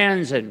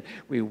hands, and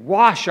we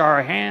wash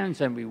our hands,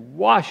 and we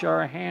wash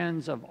our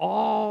hands of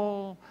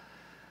all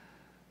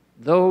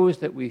those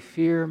that we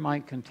fear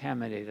might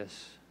contaminate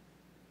us.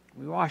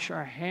 We wash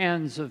our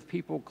hands of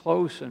people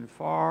close and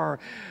far,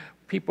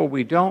 people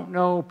we don't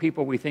know,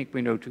 people we think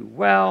we know too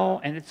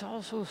well, and it's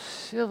all so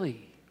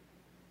silly.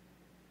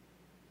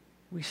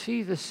 We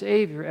see the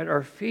Savior at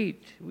our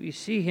feet. We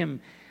see him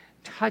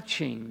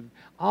touching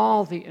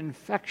all the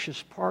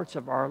infectious parts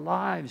of our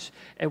lives.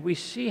 And we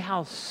see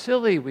how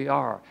silly we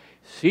are,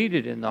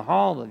 seated in the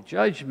hall of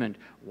judgment,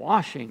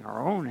 washing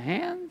our own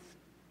hands.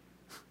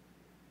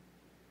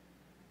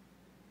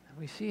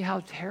 We see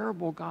how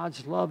terrible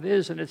God's love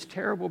is, and it's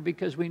terrible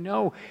because we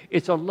know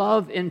it's a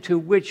love into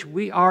which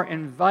we are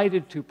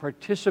invited to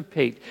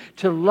participate,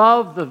 to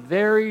love the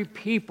very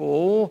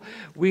people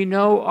we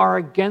know are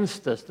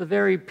against us, the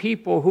very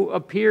people who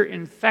appear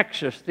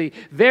infectious, the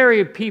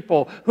very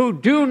people who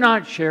do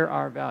not share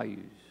our values.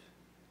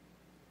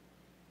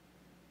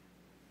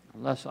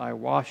 Unless I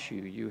wash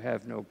you, you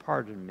have no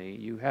part in me.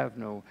 You have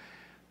no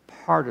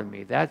part of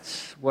me.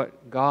 That's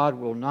what God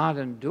will not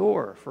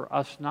endure, for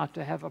us not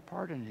to have a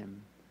part in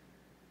him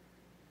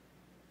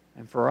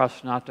and for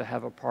us not to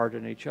have a part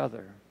in each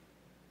other.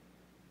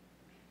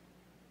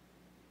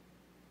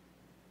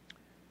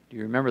 Do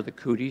you remember the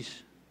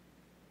cooties?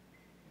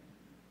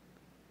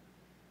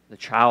 The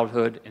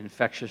childhood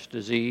infectious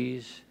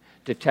disease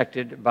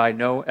detected by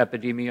no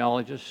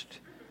epidemiologist,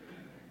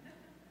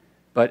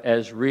 but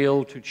as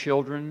real to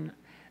children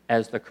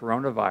as the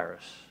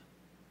coronavirus.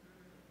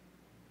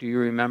 Do you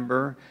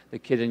remember the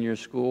kid in your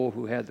school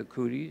who had the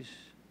cooties?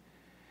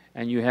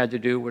 And you had to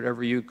do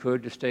whatever you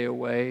could to stay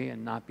away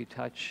and not be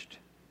touched.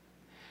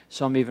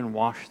 Some even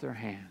washed their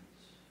hands.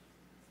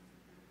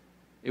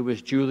 It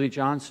was Julie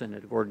Johnson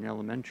at Gordon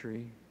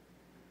Elementary.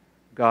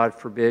 God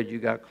forbid you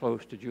got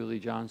close to Julie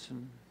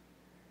Johnson.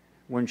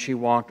 When she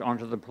walked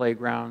onto the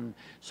playground,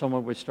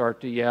 someone would start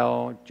to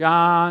yell,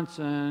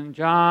 "Johnson,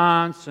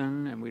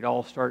 Johnson," and we'd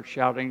all start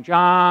shouting,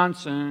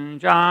 "Johnson,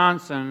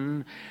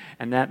 Johnson,"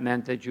 and that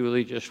meant that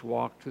Julie just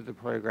walked through the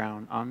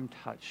playground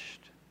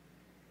untouched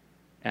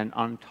and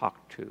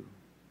untalked to.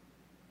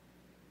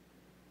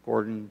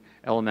 Gordon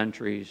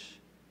Elementary's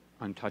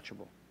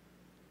untouchable.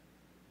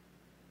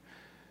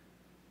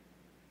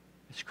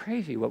 It's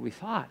crazy what we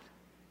thought.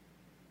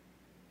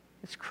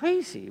 It's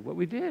crazy what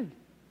we did.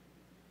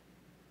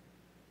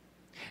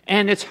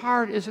 And it's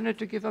hard, isn't it,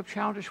 to give up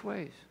childish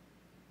ways?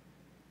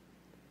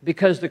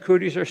 Because the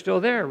cooties are still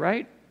there,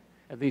 right?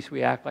 At least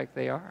we act like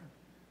they are.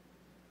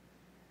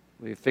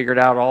 We've figured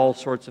out all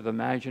sorts of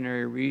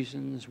imaginary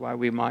reasons why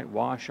we might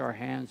wash our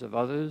hands of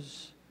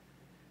others.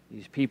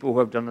 These people who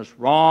have done us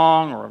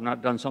wrong or have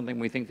not done something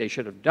we think they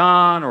should have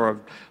done or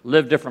have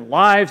lived different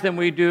lives than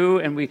we do,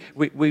 and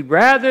we'd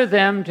rather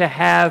them to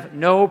have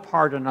no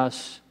part in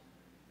us.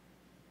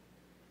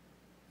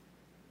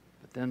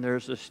 But then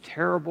there's this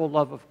terrible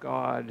love of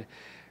God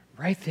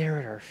right there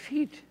at our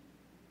feet,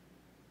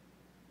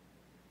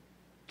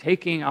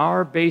 taking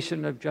our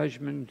basin of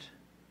judgment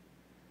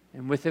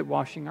and with it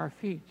washing our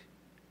feet.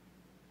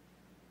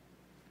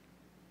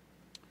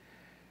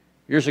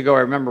 Years ago, I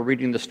remember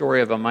reading the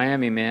story of a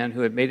Miami man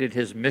who had made it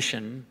his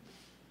mission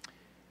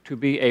to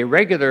be a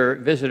regular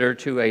visitor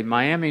to a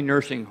Miami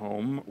nursing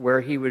home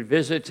where he would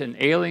visit an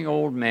ailing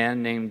old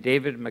man named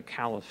David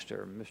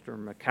McAllister. Mr.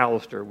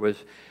 McAllister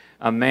was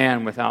a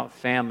man without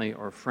family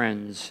or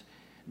friends.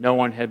 No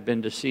one had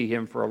been to see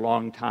him for a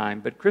long time.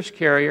 But Chris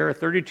Carrier, a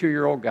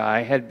 32-year-old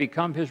guy, had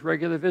become his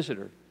regular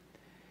visitor.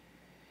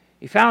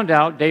 He found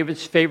out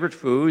David's favorite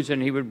foods,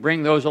 and he would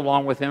bring those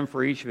along with him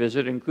for each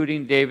visit,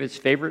 including David's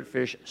favorite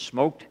fish,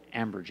 smoked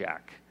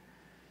amberjack.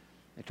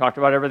 They talked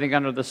about everything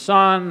under the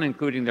sun,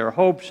 including their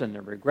hopes and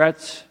their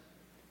regrets.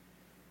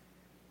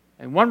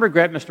 And one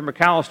regret Mr.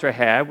 McAllister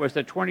had was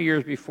that 20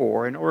 years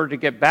before, in order to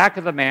get back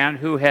at the man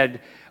who had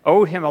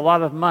owed him a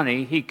lot of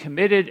money, he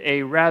committed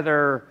a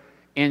rather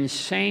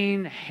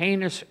insane,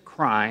 heinous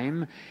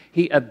crime.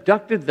 He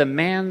abducted the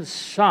man's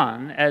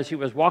son as he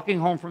was walking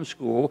home from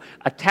school,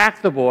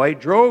 attacked the boy,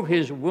 drove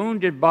his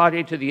wounded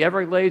body to the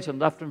Everglades, and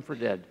left him for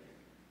dead.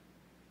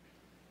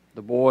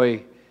 The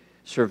boy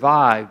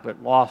survived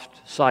but lost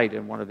sight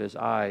in one of his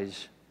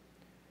eyes.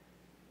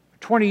 For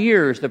 20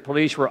 years, the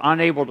police were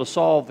unable to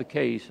solve the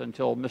case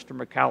until Mr.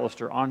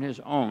 McAllister, on his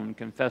own,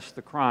 confessed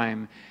the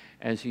crime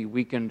as he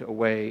weakened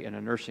away in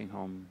a nursing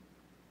home.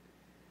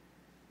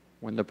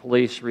 When the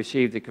police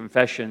received the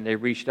confession, they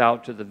reached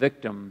out to the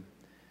victim,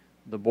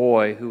 the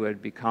boy who had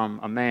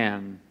become a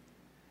man,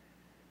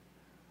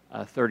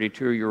 a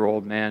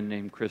 32-year-old man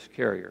named Chris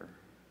Carrier,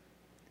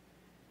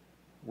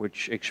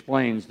 which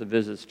explains the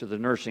visits to the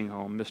nursing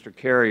home. Mr.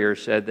 Carrier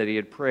said that he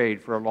had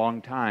prayed for a long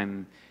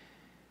time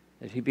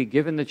that he'd be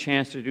given the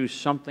chance to do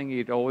something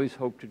he'd always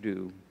hoped to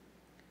do,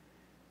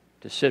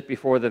 to sit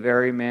before the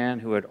very man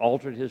who had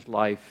altered his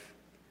life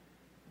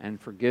and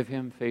forgive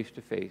him face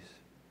to face,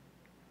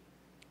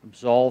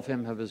 absolve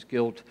him of his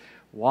guilt,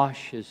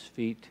 wash his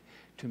feet,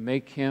 to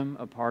make him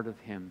a part of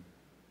him,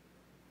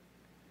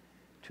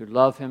 to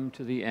love him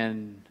to the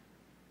end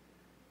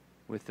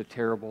with the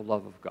terrible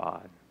love of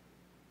God.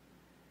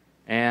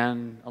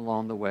 And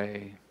along the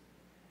way,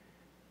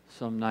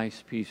 some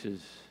nice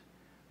pieces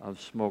of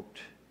smoked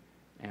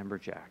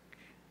amberjack.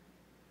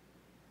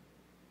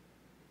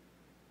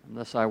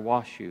 Unless I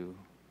wash you,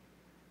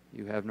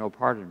 you have no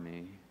part in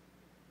me.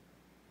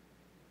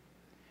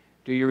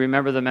 Do you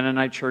remember the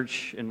Mennonite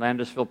church in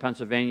Landisville,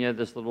 Pennsylvania,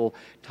 this little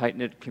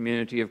tight-knit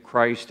community of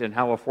Christ, and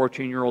how a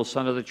 14-year-old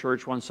son of the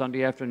church one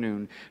Sunday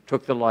afternoon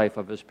took the life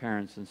of his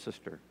parents and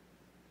sister?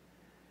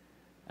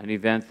 An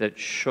event that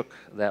shook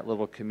that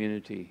little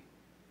community.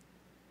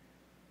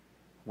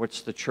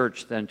 What's the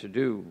church then to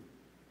do?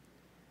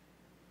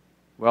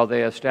 Well,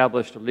 they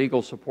established a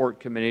legal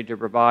support committee to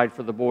provide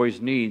for the boy's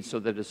needs so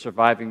that his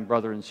surviving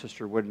brother and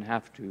sister wouldn't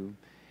have to.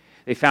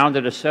 They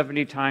founded a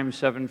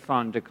 70x7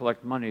 fund to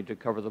collect money to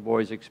cover the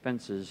boy's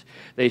expenses.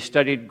 They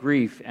studied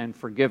grief and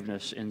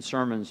forgiveness in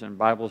sermons and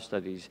Bible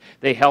studies.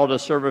 They held a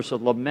service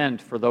of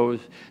lament for those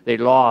they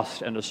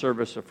lost and a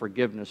service of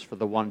forgiveness for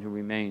the one who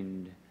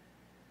remained.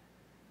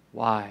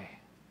 Why?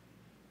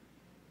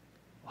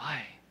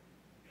 Why?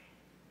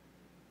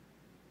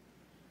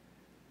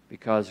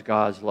 Because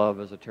God's love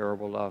is a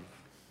terrible love.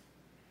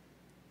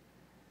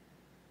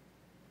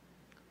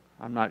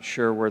 I'm not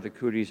sure where the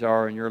cooties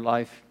are in your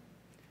life,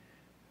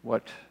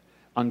 what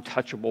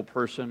untouchable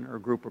person or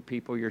group of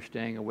people you're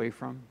staying away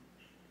from,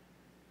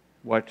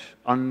 what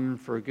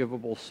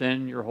unforgivable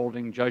sin you're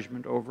holding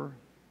judgment over,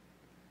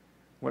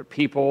 what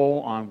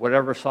people on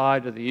whatever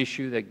side of the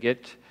issue that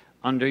get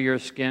under your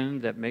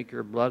skin that make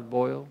your blood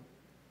boil.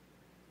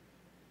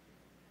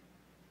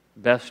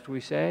 Best,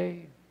 we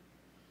say,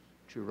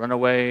 to run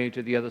away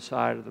to the other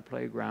side of the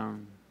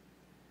playground.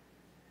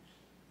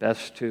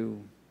 Best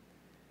to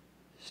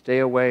stay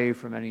away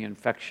from any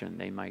infection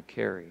they might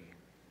carry.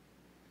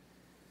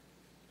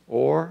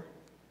 or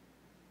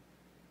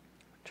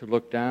to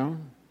look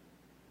down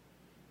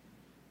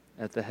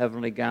at the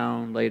heavenly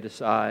gown laid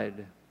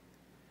aside,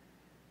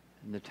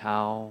 and the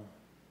towel,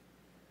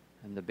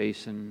 and the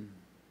basin,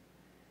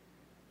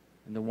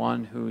 and the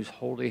one whose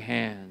holy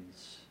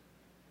hands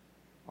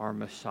are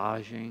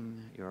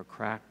massaging your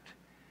cracked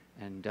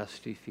and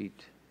dusty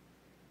feet.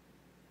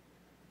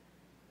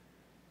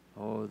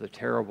 Oh, the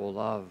terrible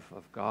love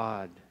of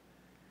God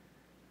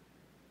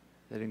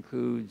that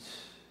includes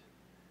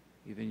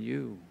even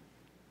you,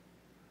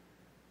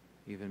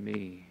 even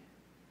me,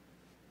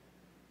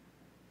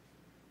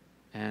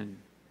 and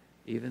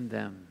even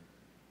them.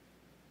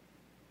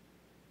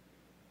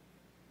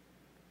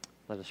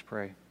 Let us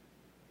pray.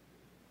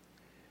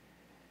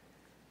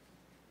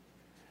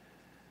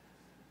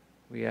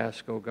 We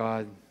ask, O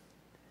God,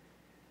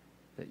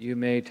 that you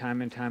may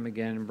time and time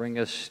again bring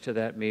us to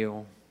that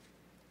meal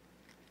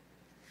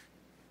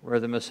where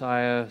the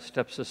Messiah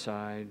steps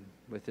aside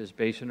with his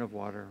basin of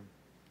water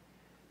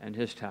and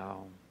his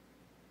towel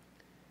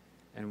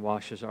and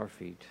washes our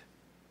feet.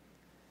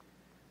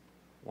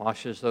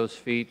 Washes those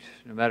feet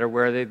no matter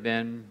where they've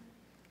been.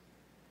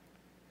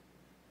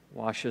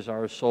 Washes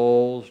our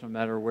souls no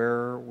matter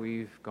where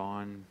we've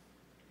gone.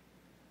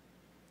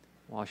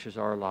 Washes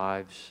our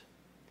lives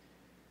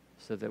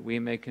so that we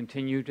may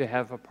continue to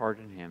have a part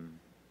in him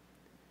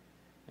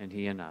and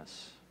he in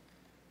us.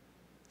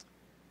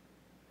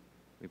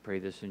 We pray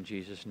this in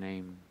Jesus'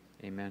 name.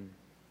 Amen.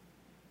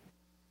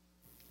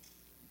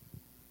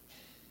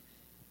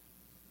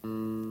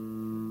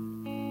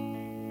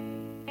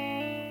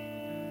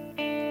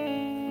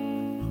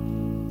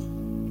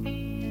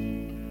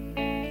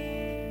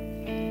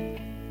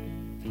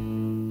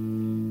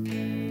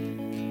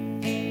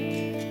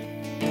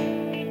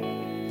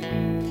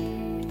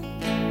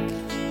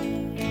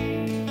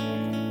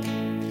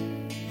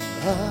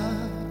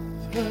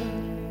 I've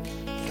heard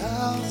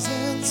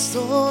 1,000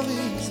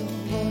 stories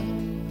of what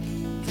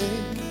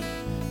they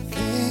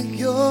think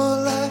you're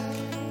like.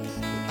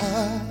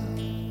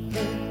 I've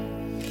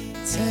heard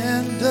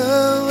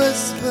tender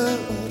whisper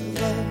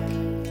of love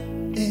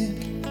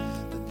in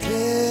the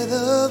dead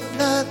of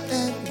night,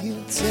 and you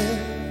tell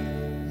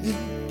me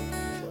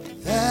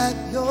that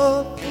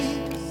you're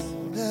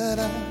pleased that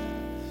I'm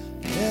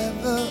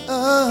never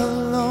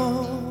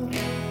alone.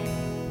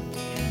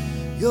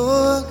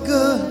 You're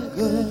good,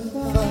 good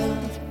Father.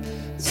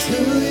 It's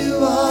who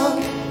you are.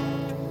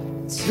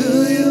 It's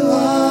who you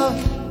are.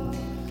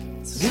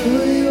 It's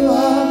who you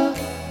are.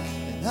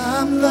 And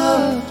I'm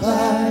loved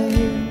by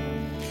you.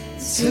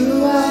 It's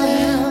who I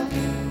am.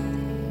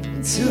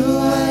 It's who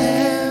I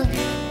am.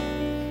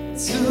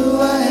 It's who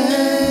I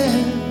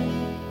am.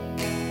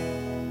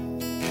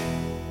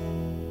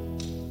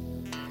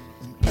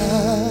 And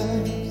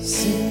I've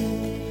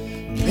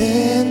seen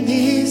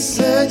many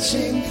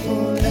searching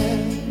for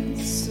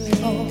answers,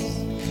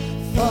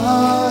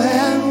 far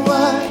and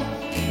wide,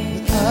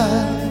 but I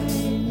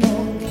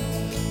know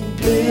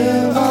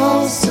we're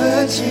all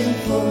searching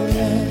for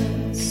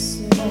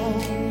answers.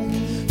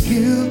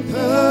 You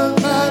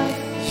provide,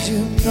 you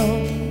know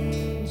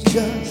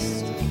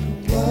just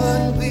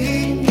what we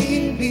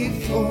need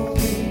before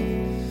we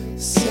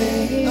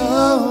say a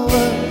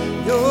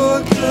word.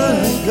 You're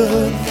good,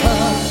 good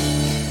Father.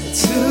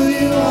 It's who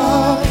you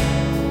are.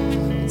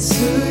 It's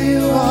who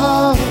you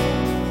are.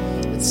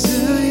 It's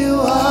who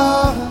you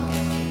are.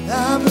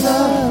 I'm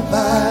loved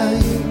by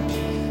you.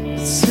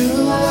 It's who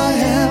I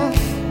am.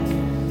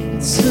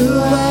 It's who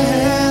I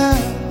am.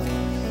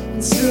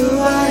 It's who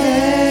I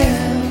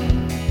am.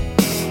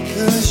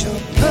 'Cause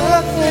you're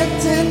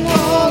perfect in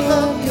all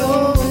of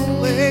your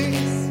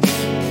ways.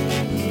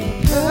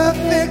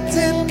 Perfect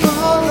in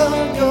all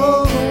of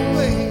your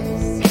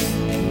ways.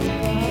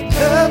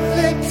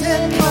 Perfect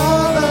in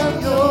all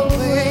of your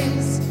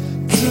ways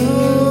to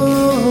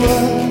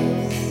us.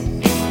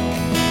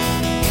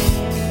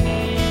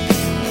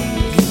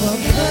 You are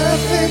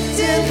perfect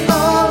in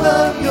all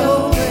of your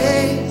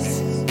ways.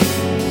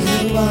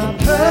 You are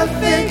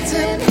perfect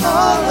in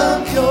all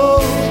of your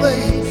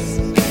ways.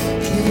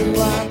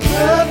 You are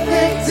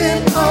perfect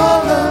in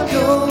all of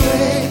your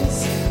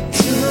ways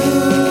to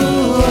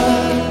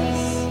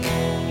us.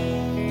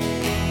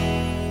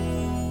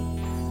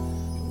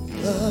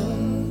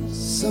 Love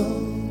so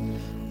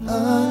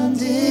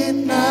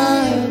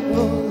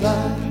undeniable, I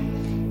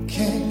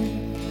can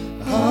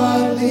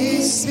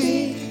hardly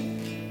speak.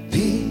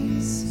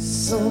 Peace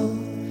so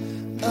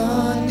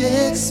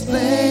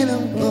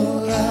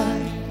unexplainable, I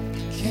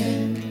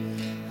can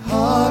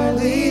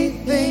hardly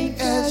think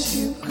as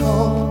you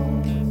call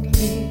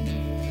me.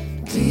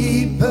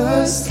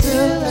 Deeper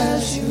still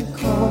as you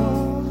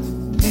call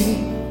me.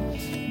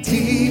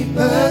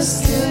 Deeper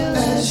still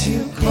as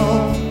you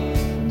call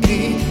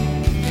me.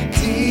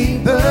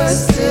 Deeper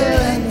still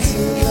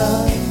into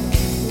love.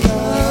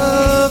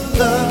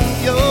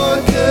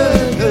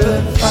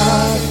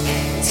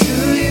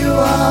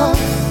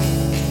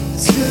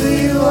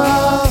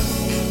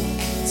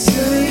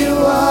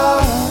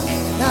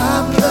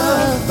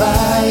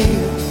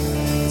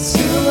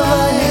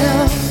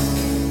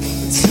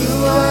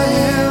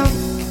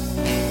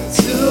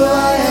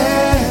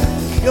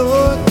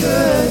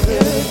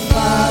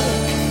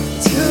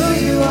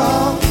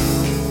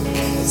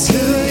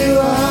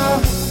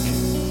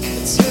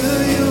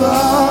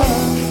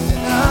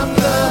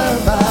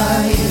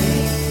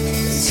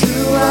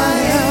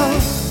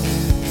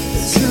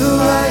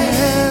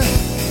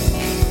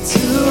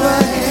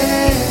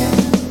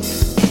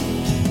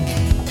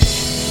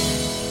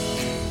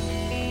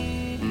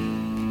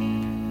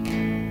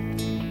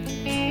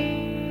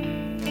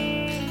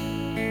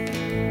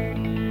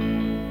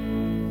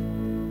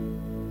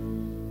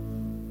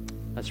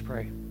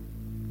 pray.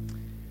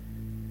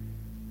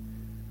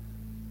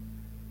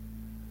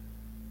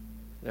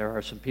 There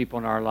are some people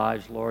in our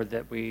lives, Lord,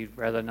 that we'd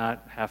rather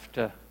not have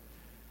to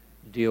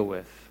deal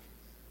with.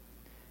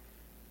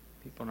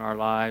 People in our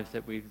lives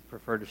that we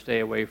prefer to stay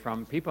away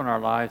from. People in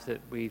our lives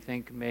that we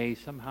think may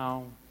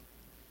somehow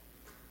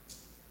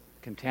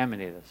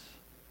contaminate us.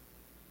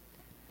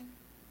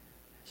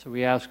 So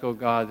we ask, oh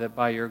God, that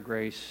by your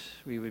grace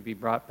we would be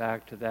brought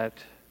back to that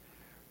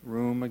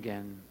room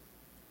again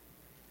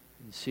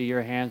and see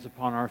your hands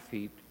upon our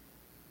feet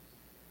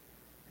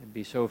and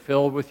be so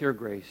filled with your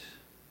grace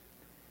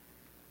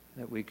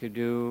that we could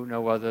do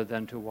no other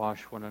than to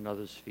wash one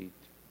another's feet.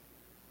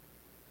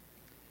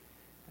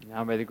 And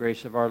now may the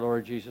grace of our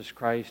Lord Jesus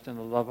Christ and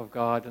the love of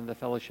God and the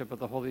fellowship of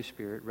the Holy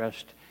Spirit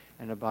rest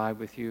and abide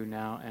with you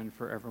now and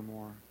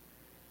forevermore.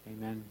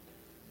 Amen.